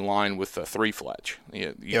in line with the 3-fletch.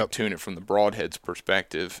 You tune it from the broadhead's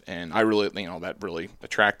perspective, and I really, that really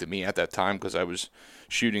attracted me at that time because I was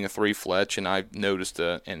shooting a 3-fletch, and I noticed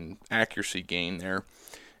an accuracy gain there.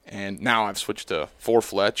 And now I've switched to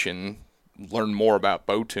 4-fletch and learned more about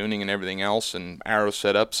bow tuning and everything else and arrow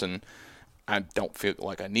setups, and I don't feel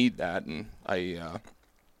like I need that. And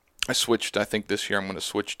I switched. I think this year I'm going to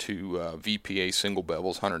switch to VPA single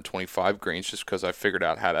bevels, 125 grains, just because I figured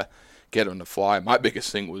out how to get them to fly. My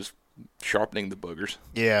biggest thing was sharpening the boogers.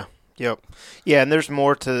 Yeah. Yep. Yeah, and there's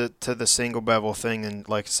more to the single bevel thing than,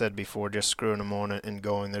 like I said before, just screwing them on it and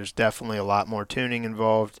going. There's definitely a lot more tuning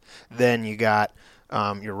involved. Then you got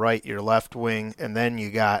your right, your left wing, and then you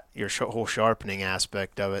got your whole sharpening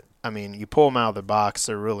aspect of it. I mean, you pull them out of the box,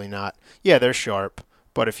 they're really not. Yeah, they're sharp,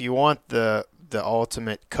 but if you want the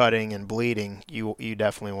ultimate cutting and bleeding, you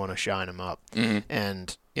definitely want to shine them up. Mm-hmm.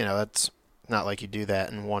 And that's not like you do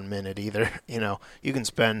that in 1 minute either. You can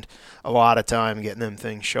spend a lot of time getting them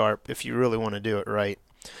things sharp if you really want to do it right.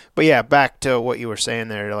 But yeah, back to what you were saying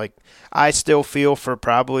there. Like, I still feel for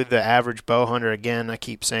probably the average bow hunter. Again, I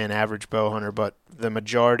keep saying average bow hunter, but the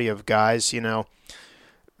majority of guys,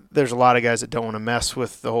 there's a lot of guys that don't want to mess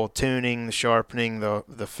with the whole tuning, the sharpening,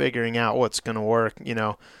 the figuring out what's going to work.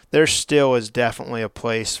 There still is definitely a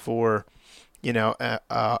place for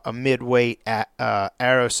a mid-weight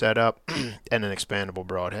arrow setup and an expandable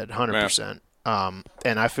broadhead, 100%.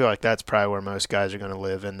 And I feel like that's probably where most guys are going to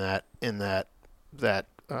live in that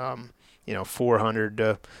 400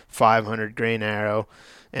 to 500 grain arrow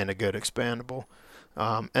and a good expandable.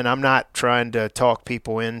 And I'm not trying to talk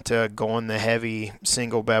people into going the heavy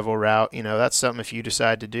single bevel route. That's something if you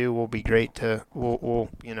decide to do, we'll be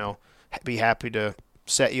be happy to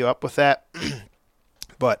set you up with that.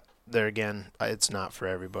 But there again, it's not for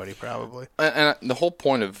everybody probably. And the whole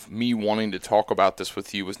point of me wanting to talk about this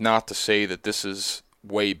with you was not to say that this is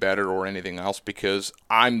way better or anything else, because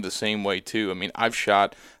I'm the same way too. I mean,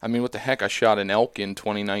 what the heck? I shot an elk in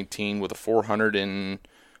 2019 with a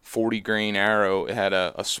 440 grain arrow. It had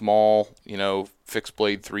a small, fixed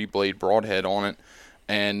blade, 3-blade broadhead on it.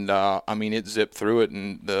 And, it zipped through it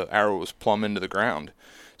and the arrow was plumb into the ground.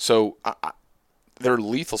 So they're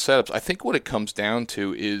lethal setups. I think what it comes down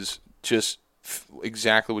to is just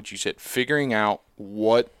exactly what you said, figuring out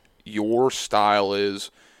what your style is,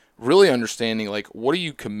 really understanding, like, what are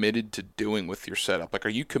you committed to doing with your setup? Like, are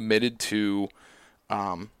you committed to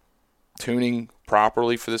tuning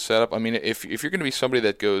properly for the setup? I mean, if you're going to be somebody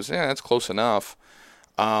that goes, that's close enough,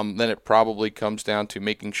 then it probably comes down to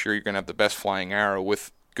making sure you're going to have the best flying arrow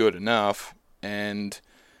with good enough. And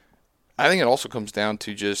I think it also comes down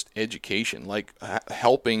to just education, like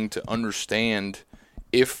helping to understand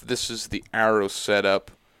if this is the arrow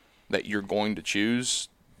setup that you're going to choose,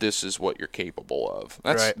 this is what you're capable of.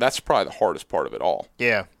 That's probably the hardest part of it all.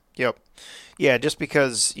 Yeah. Yep. Yeah, just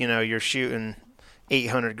because, you're shooting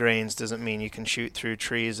 800 grains doesn't mean you can shoot through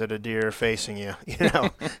trees at a deer facing you,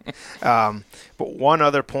 But one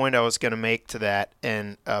other point I was going to make to that,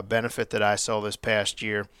 and a benefit that I saw this past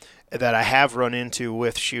year that I have run into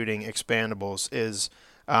with shooting expandables is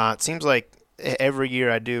it seems like every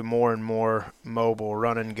year I do more and more mobile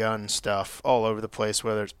run and gun stuff all over the place,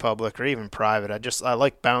 whether it's public or even private. I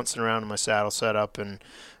like bouncing around in my saddle setup and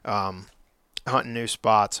hunting new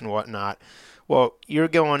spots and whatnot. Well, you're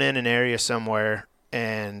going in an area somewhere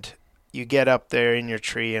and you get up there in your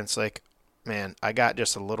tree and it's like, man, I got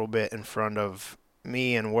just a little bit in front of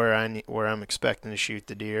me and where I'm expecting to shoot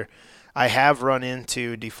the deer. I have run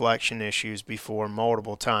into deflection issues before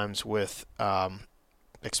multiple times with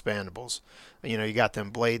expandables. You got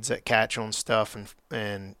them blades that catch on stuff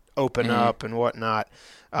and open up and whatnot.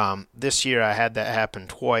 This year I had that happen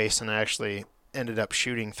twice, and I actually ended up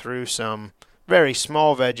shooting through some very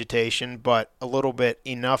small vegetation, but a little bit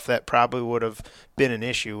enough that probably would have been an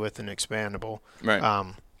issue with an expandable,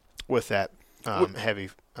 with that heavy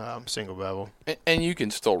single bevel. And you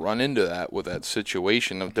can still run into that with that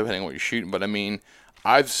situation, depending on what you're shooting. But,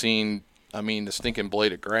 I've seen, the stinking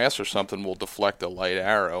blade of grass or something will deflect a light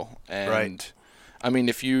arrow. And,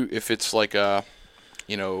 if it's like a,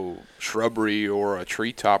 shrubbery or a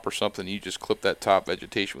treetop or something, you just clip that top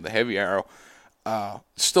vegetation with a heavy arrow,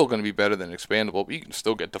 it's still going to be better than expandable, but you can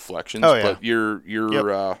still get deflections. Oh, yeah. But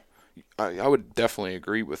you're I would definitely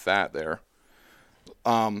agree with that there.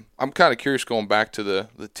 I'm kind of curious going back to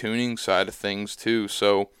the tuning side of things too.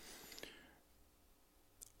 So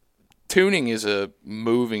tuning is a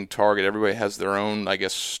moving target. Everybody has their own,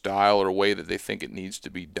 style or way that they think it needs to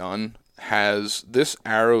be done. Has this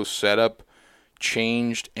arrow setup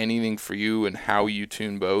changed anything for you in how you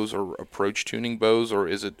tune bows or approach tuning bows, or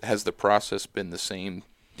has the process been the same,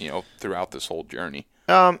 throughout this whole journey?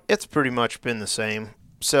 It's pretty much been the same.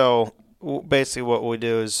 So basically what we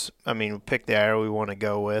do is, we pick the arrow we want to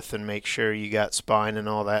go with and make sure you got spine and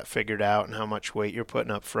all that figured out and how much weight you're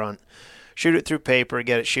putting up front. Shoot it through paper,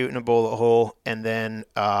 get it shooting a bullet hole, and then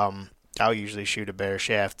I'll usually shoot a bare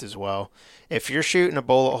shaft as well. If you're shooting a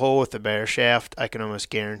bullet hole with a bare shaft, I can almost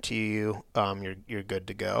guarantee you you're good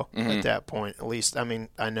to go at that point. At least,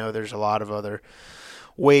 I know there's a lot of other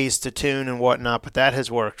ways to tune and whatnot, but that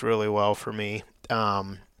has worked really well for me.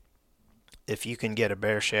 If you can get a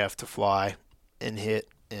bare shaft to fly and hit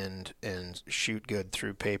and shoot good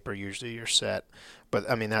through paper, usually you're set. But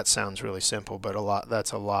that sounds really simple, but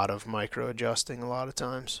that's a lot of micro adjusting a lot of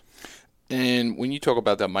times. And when you talk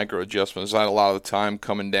about that micro adjustment, is that a lot of the time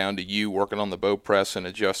coming down to you working on the bow press and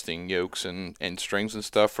adjusting yokes and strings and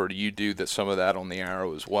stuff, or do you do some of that on the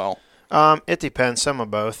arrow as well? It depends, some of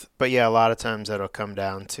both. But yeah, a lot of times that'll come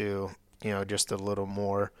down to, just a little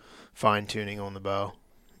more fine tuning on the bow.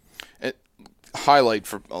 Highlight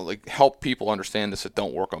for help people understand this that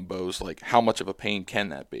don't work on bows, how much of a pain can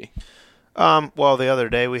that be? Well, the other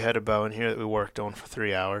day we had a bow in here that we worked on for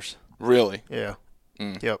 3 hours. Really? Yeah.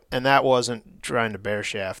 Yep. And that wasn't trying to bare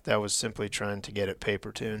shaft. That was simply trying to get it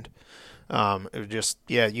paper tuned. It was just,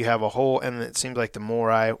 you have a whole, and it seems like the more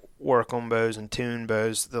I work on bows and tune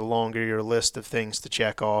bows, the longer your list of things to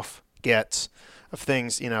check off gets. Of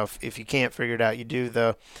things, if you can't figure it out, you do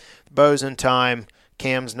the bows in time,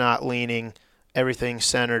 cam's not leaning, everything's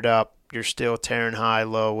centered up, you're still tearing high,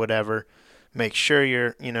 low, whatever. Make sure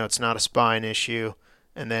you're, it's not a spine issue.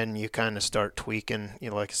 And then you kind of start tweaking,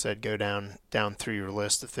 like I said, go down through your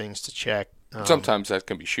list of things to check. Sometimes that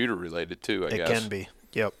can be shooter related too, I guess. It can be,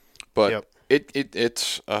 yep. But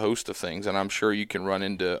it's a host of things, and I'm sure you can run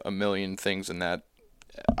into a million things in that.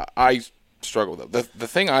 I struggle with it. The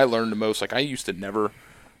thing I learned the most, I used to never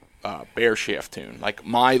bare shaft tune.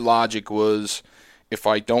 My logic was, if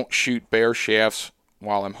I don't shoot bare shafts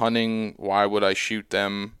while I'm hunting, why would I shoot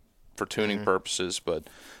them for tuning purposes? But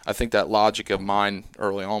I think that logic of mine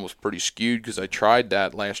early on was pretty skewed, because I tried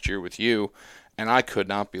that last year with you, and I could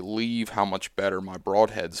not believe how much better my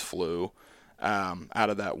broadheads flew out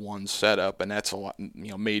of that one setup, and that's a lot.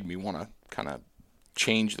 Made me want to kind of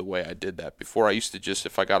change the way I did that. Before, I used to just,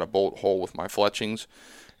 if I got a bolt hole with my fletchings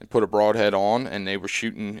and put a broadhead on, and they were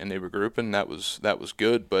shooting and they were grouping, that was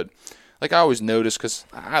good. But I always noticed, because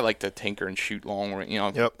I like to tinker and shoot long,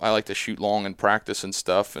 I like to shoot long in practice and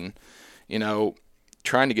stuff, and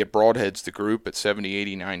trying to get broadheads to group at 70,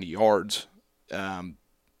 80, 90 yards,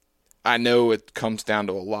 I know it comes down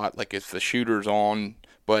to a lot, if the shooter's on,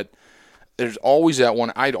 but there's always that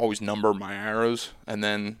one. I'd always number my arrows, and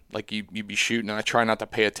then you'd be shooting, and I try not to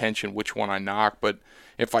pay attention which one I knock, but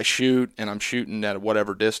if I shoot and I'm shooting at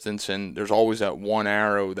whatever distance, and there's always that one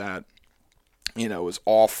arrow that is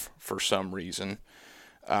off for some reason,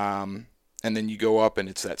 and then you go up and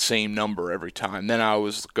it's that same number every time. Then I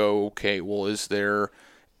always go, okay, well, is there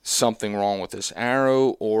something wrong with this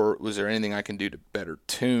arrow, or was there anything I can do to better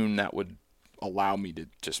tune that would allow me to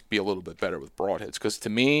just be a little bit better with broadheads? Because to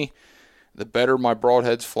me, the better my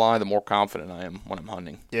broadheads fly, the more confident I am when I'm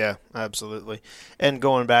hunting. Yeah, absolutely. And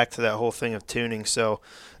going back to that whole thing of tuning, so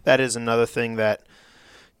that is another thing that,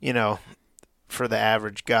 for the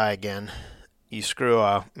average guy, again, you screw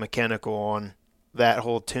a mechanical on, that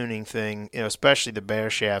whole tuning thing, especially the bare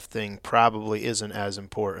shaft thing, probably isn't as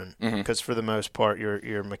important, because for the most part,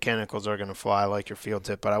 your mechanicals are going to fly like your field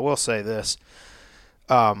tip. But I will say this,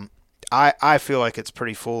 I feel like it's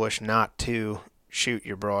pretty foolish not to shoot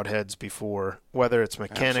your broadheads before, whether it's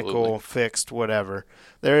mechanical, Absolutely. fixed, whatever.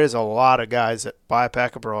 There is a lot of guys that buy a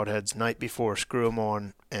pack of broadheads night before, screw them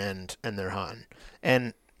on, and they're hunting.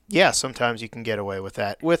 And yeah, sometimes you can get away with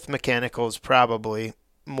that. With mechanicals, probably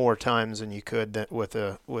more times than you could with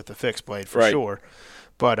a fixed blade, for sure.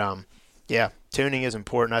 But yeah, tuning is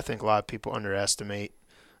important. I think a lot of people underestimate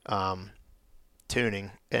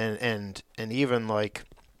tuning, and even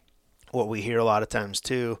what we hear a lot of times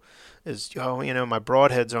too is, my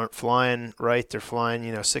broadheads aren't flying right, they're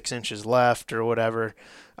flying 6 inches left or whatever.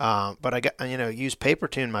 But I got used paper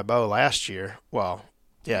tune my bow last year. Well,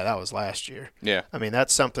 yeah, that was last year. Yeah.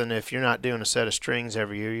 That's something, if you're not doing a set of strings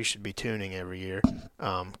every year, you should be tuning every year.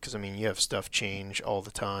 Because, you have stuff change all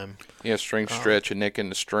the time. Yeah, string stretch, a nick in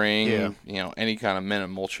the string. Yeah. Any kind of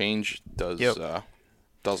minimal change does a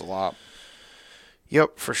lot.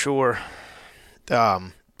 Yep, for sure.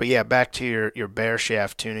 But yeah, back to your bare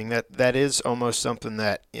shaft tuning. That is almost something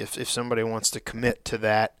that if somebody wants to commit to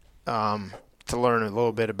that, to learn a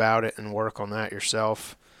little bit about it and work on that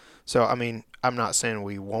yourself, So, I mean, I'm not saying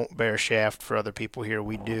we won't bear shaft for other people here.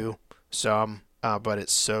 We do some, but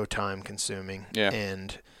it's so time consuming. Yeah.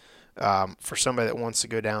 And for somebody that wants to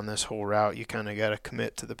go down this whole route, you kind of got to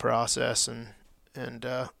commit to the process and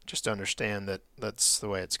just understand that that's the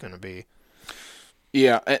way it's going to be.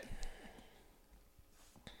 Yeah.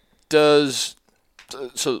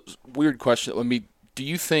 So weird question. Do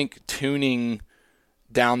you think tuning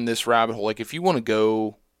down this rabbit hole, like if you want to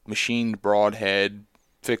go machined broadhead,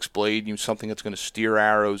 fixed blade, something that's going to steer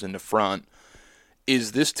arrows in the front,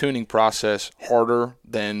 is this tuning process harder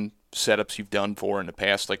than setups you've done in the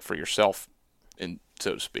past, like for yourself, and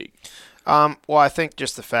so to speak? Well, I think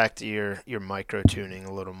just the fact that you're micro tuning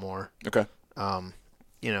a little more. Okay. And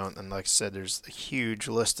like I said, there's a huge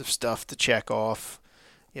list of stuff to check off.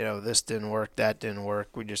 This didn't work, that didn't work.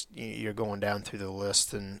 You're going down through the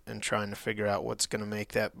list and trying to figure out what's going to make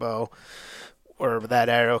that bow or that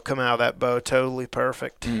arrow come out of that bow totally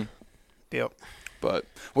perfect. Mm. Yep. But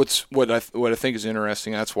what I think is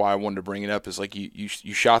interesting, that's why I wanted to bring it up, is like you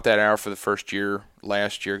shot that arrow for the first year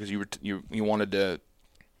last year because you wanted to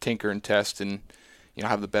tinker and test and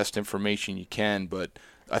have the best information you can. But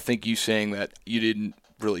I think you saying that you didn't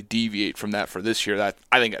really deviate from that for this year, that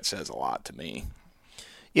I think that says a lot to me.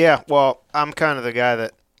 Yeah, well, I'm kind of the guy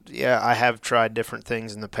that, I have tried different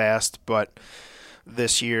things in the past, but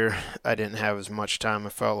this year I didn't have as much time, I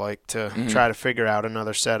felt like, to try to figure out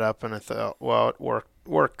another setup, and I thought, well, it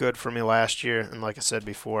worked good for me last year, and like I said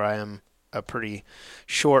before, I am a pretty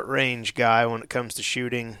short-range guy when it comes to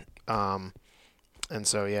shooting, and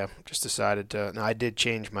so, just decided to – now, I did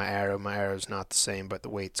change my arrow. My arrow's not the same, but the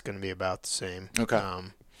weight's going to be about the same. Okay.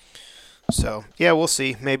 So, we'll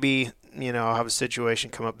see. Maybe – I'll have a situation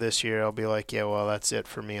come up this year. I'll be like, that's it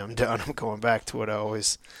for me. I'm done. I'm going back to what I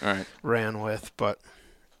always ran with. But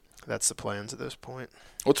that's the plans at this point.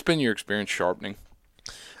 What's been your experience sharpening?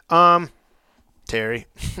 Terry.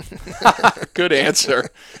 Good answer.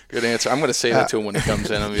 Good answer. I'm going to say that to him when he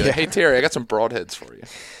comes in. I'll be like, hey, Terry, I got some broadheads for you.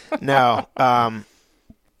 No.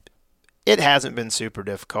 It hasn't been super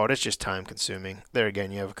difficult. It's just time consuming. There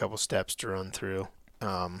again, you have a couple steps to run through.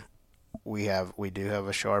 We do have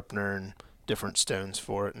a sharpener and different stones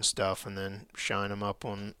for it and stuff, and then shine them up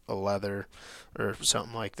on a leather or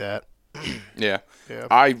something like that. Yeah.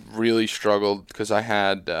 I really struggled because I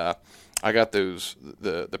had I got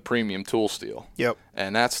the premium tool steel. Yep.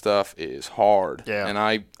 And that stuff is hard. Yeah. And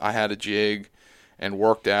I had a jig and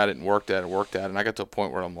worked at it, and I got to a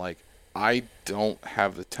point where I'm like, I don't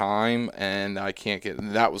have the time, and I can't get.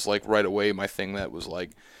 And that was like right away my thing. That was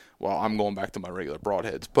like, well, I'm going back to my regular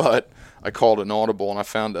broadheads. But I called an audible, and I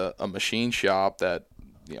found a machine shop that,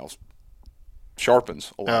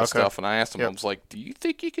 sharpens a lot of stuff. And I asked him, I was like, do you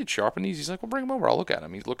think you could sharpen these? He's like, well, bring them over. I'll look at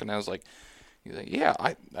them. He's looking at it. He's like, yeah,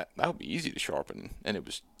 that would be easy to sharpen. And it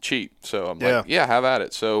was cheap. So I'm like, yeah, have at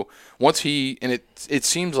it. So once it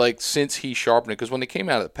seems like since he sharpened it, because when they came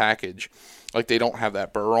out of the package, like they don't have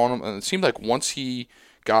that burr on them. And it seemed like once he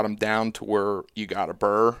got them down to where you got a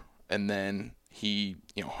burr, and then he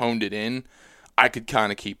honed it in, I could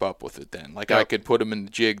kind of keep up with it then. Like I could put him in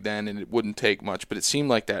the jig then, and it wouldn't take much. But it seemed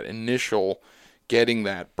like that initial getting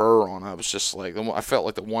that burr on, I was just like, I felt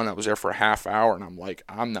like the one I was there for a half hour, and I'm like,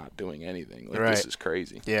 I'm not doing anything. Like this is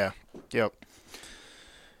crazy. Yeah. Yep.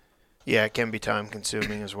 Yeah, it can be time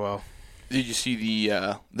consuming as well. Did you see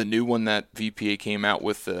the new one that VPA came out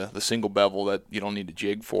with, the single bevel that you don't need a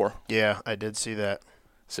jig for? Yeah, I did see that.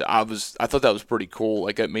 So I thought that was pretty cool.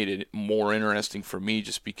 Like that made it more interesting for me,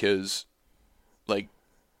 just because, like,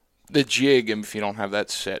 the jig, and if you don't have that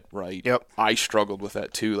set right, I struggled with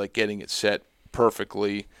that too. Like getting it set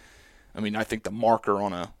perfectly. I mean, I think the marker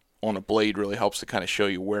on a blade really helps to kind of show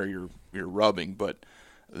you where you're rubbing. But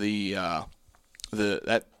that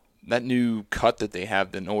new cut that they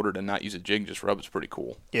have in order to not use a jig, just rub, is pretty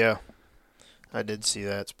cool. Yeah, I did see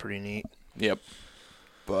that. It's pretty neat. Yep.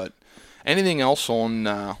 But anything else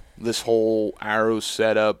on this whole arrow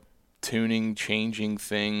setup, tuning, changing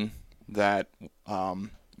thing that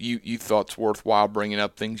you thought's worthwhile bringing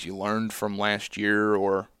up, things you learned from last year,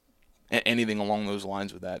 or anything along those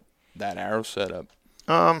lines with that arrow setup?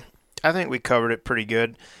 I think we covered it pretty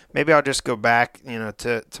good. Maybe I'll just go back,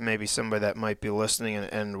 to maybe somebody that might be listening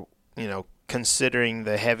and considering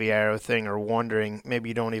the heavy arrow thing, or wondering, maybe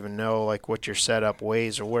you don't even know like what your setup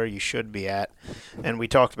weighs or where you should be at. And we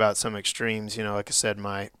talked about some extremes. Like I said,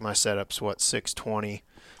 my setup's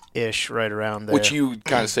 620-ish, right around there. Which you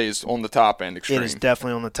kind of say is on the top end extreme. It is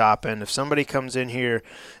definitely on the top end. If somebody comes in here,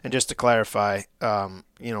 and just to clarify,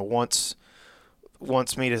 once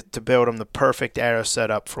wants me to build him the perfect arrow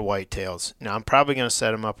setup for whitetails. Now, I'm probably going to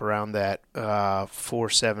set him up around that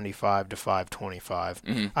 475 to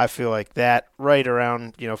 525. I feel like that right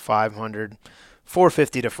around 500,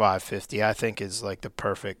 450 to 550, I think is like the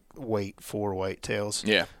perfect weight for whitetails.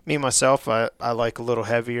 Yeah. Me, myself, I like a little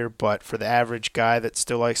heavier, but for the average guy that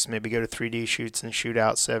still likes to maybe go to 3D shoots and shoot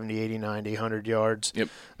out 70, 80, 90, 100 yards,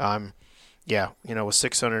 with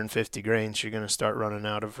 650 grains, you're going to start running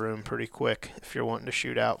out of room pretty quick if you're wanting to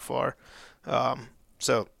shoot out far.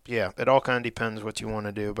 It all kind of depends what you want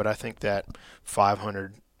to do, but I think that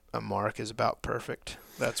 500 mark is about perfect.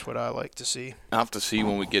 That's what I like to see. I'll have to see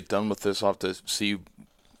when we get done with this. I'll have to see.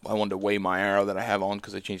 I wanted to weigh my arrow that I have on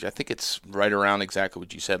because I changed. I think it's right around exactly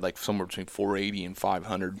what you said, like somewhere between 480 and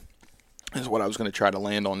 500 is what I was going to try to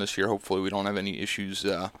land on this year. Hopefully we don't have any issues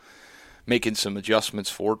making some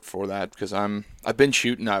adjustments for that, because I've been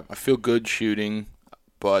shooting. I feel good shooting,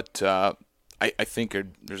 but I think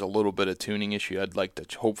there's a little bit of tuning issue I'd like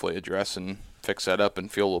to hopefully address and fix that up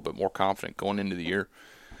and feel a little bit more confident going into the year.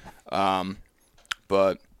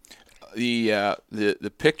 But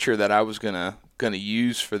the picture that I was gonna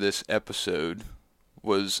use for this episode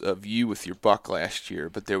was of you with your buck last year,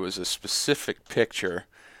 but there was a specific picture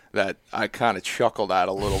that I kind of chuckled at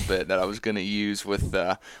a little bit that I was going to use with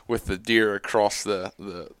the deer across the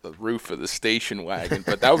roof of the station wagon.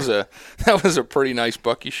 But that was a pretty nice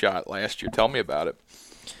buck you shot last year. Tell me about it.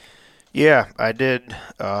 Yeah, I did.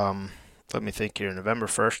 Let me think here. November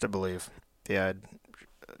 1st, I believe. Yeah, I'd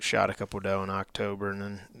shot a couple doe in October, and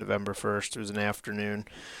then November 1st was an afternoon.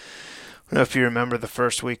 I don't know if you remember, the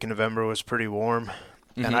first week in November was pretty warm.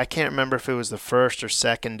 And I can't remember if it was the first or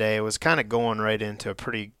second day. It was kind of going right into a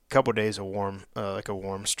pretty couple days of warm, like a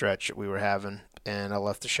warm stretch that we were having. And I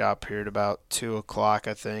left the shop here at about 2 o'clock,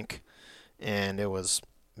 I think, and it was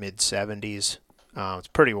mid-70s. It's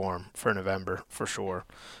pretty warm for November, for sure.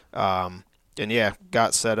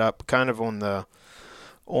 Got set up kind of on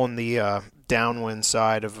the downwind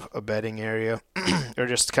side of a bedding area, or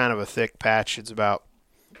just kind of a thick patch. It's about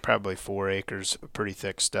probably 4 acres of pretty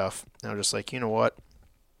thick stuff. And I was just like, you know what?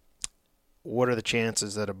 What are the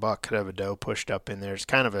chances that a buck could have a doe pushed up in there? It's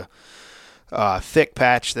kind of a thick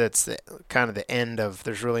patch that's kind of the end of,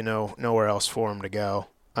 there's really nowhere else for him to go.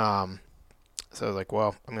 So I was like,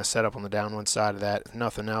 well, I'm going to set up on the downwind side of that. If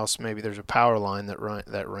nothing else, maybe there's a power line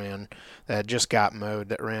that had just got mowed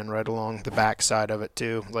that ran right along the back side of it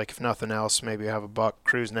too. Like, if nothing else, maybe I have a buck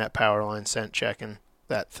cruising that power line, scent checking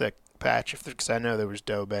that thick patch, because I know there was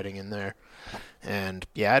doe bedding in there. And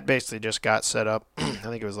yeah, it basically just got set up. I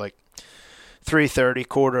think it was like 3:30,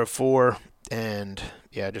 3:45, and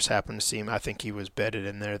yeah, I just happened to see him. I think he was bedded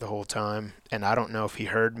in there the whole time, and I don't know if he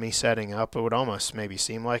heard me setting up. It would almost maybe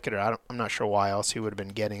seem like it, or I'm not sure why else he would have been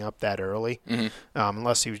getting up that early,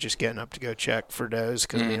 unless he was just getting up to go check for does,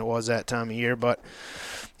 because it was that time of year. But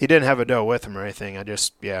he didn't have a doe with him or anything. I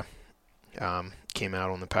just came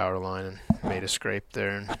out on the power line and made a scrape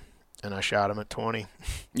there, and I shot him at 20.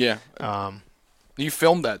 Yeah. You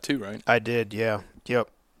filmed that too, right? I did. Yeah. Yep.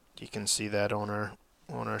 You can see that on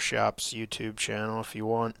our shop's YouTube channel if you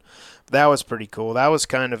want. That was pretty cool. That was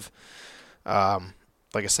kind of,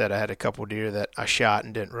 like I said, I had a couple deer that I shot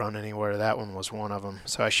and didn't run anywhere. That one was one of them.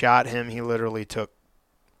 So I shot him. He literally took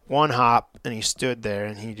one hop, and he stood there,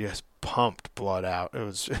 and he just pumped blood out. It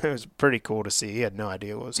was pretty cool to see. He had no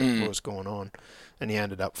idea what was going on, and he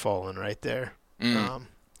ended up falling right there. It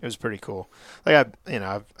was pretty cool. Like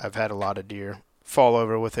I've had a lot of deer fall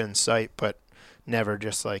over within sight, but never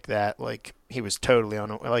just like that. Like, he was totally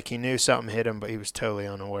like he knew something hit him, but he was totally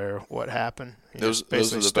unaware of what happened. Those are the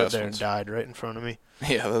stood best there ones. And died right in front of me.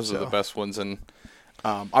 Yeah, those are the best ones. And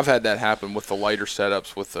I've had that happen with the lighter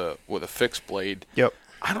setups with a fixed blade. Yep.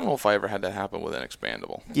 I don't know if I ever had that happen with an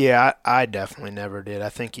expandable. Yeah, I definitely never did. I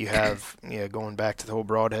think you have, going back to the whole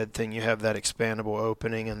broadhead thing, you have that expandable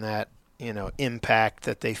opening and that, impact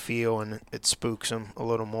that they feel, and it spooks them a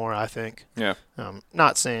little more, I think. Yeah.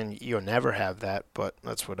 Not saying you'll never have that, but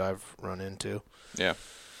that's what I've run into. Yeah.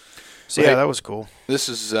 So, that was cool. This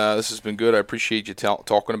has been good. I appreciate you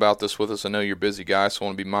talking about this with us. I know you're a busy guy, so I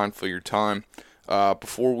want to be mindful of your time.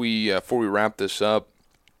 Before we wrap this up,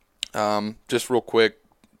 just real quick,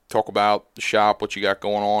 talk about the shop, what you got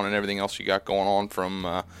going on, and everything else you got going on. From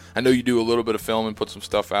I know you do a little bit of filming, put some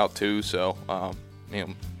stuff out too. So,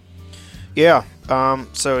 Yeah.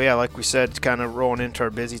 Like we said, it's kind of rolling into our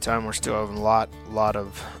busy time. We're still having a lot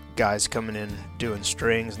of guys coming in doing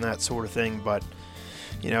strings and that sort of thing. But,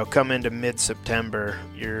 come into mid-September,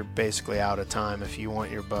 you're basically out of time if you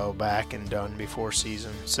want your bow back and done before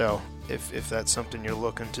season. So if that's something you're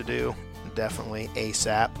looking to do, definitely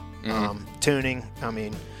ASAP. Tuning,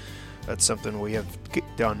 that's something we have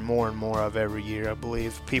done more and more of every year. I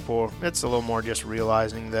believe it's a little more just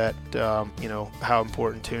realizing that how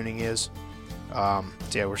important tuning is.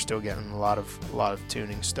 We're still getting a lot of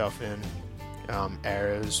tuning stuff in,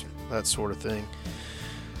 arrows, that sort of thing.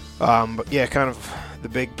 But yeah, kind of the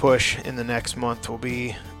big push in the next month will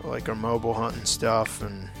be like our mobile hunting stuff,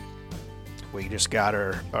 and we just got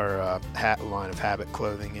our line of habit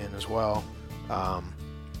clothing in as well.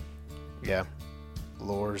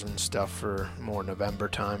 Lures and stuff for more November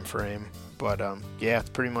time frame. But it's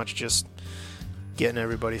pretty much just getting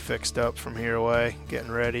everybody fixed up from here away,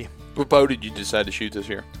 getting ready. What bow did you decide to shoot this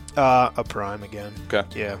year? A prime again.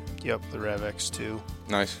 Okay. Yeah. Yep. The Rev X2.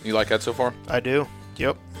 Nice. You like that so far? I do.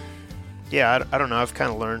 Yep. Yeah. I don't know. I've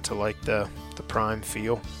kind of learned to like the prime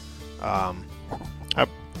feel. I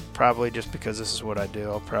probably, just because this is what I do,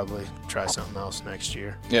 I'll probably try something else next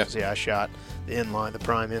year. Yeah. I shot the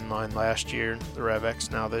prime inline last year, the Rev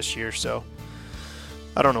X now this year. So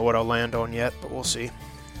I don't know what I'll land on yet, but we'll see.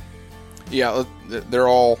 Yeah, they're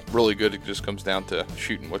all really good. It just comes down to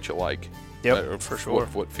shooting what you like. Yep, for sure.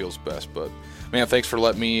 What feels best. But man, thanks for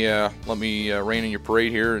letting me rain in your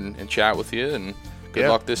parade here and chat with you. And good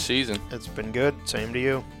luck this season. It's been good. Same to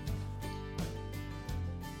you.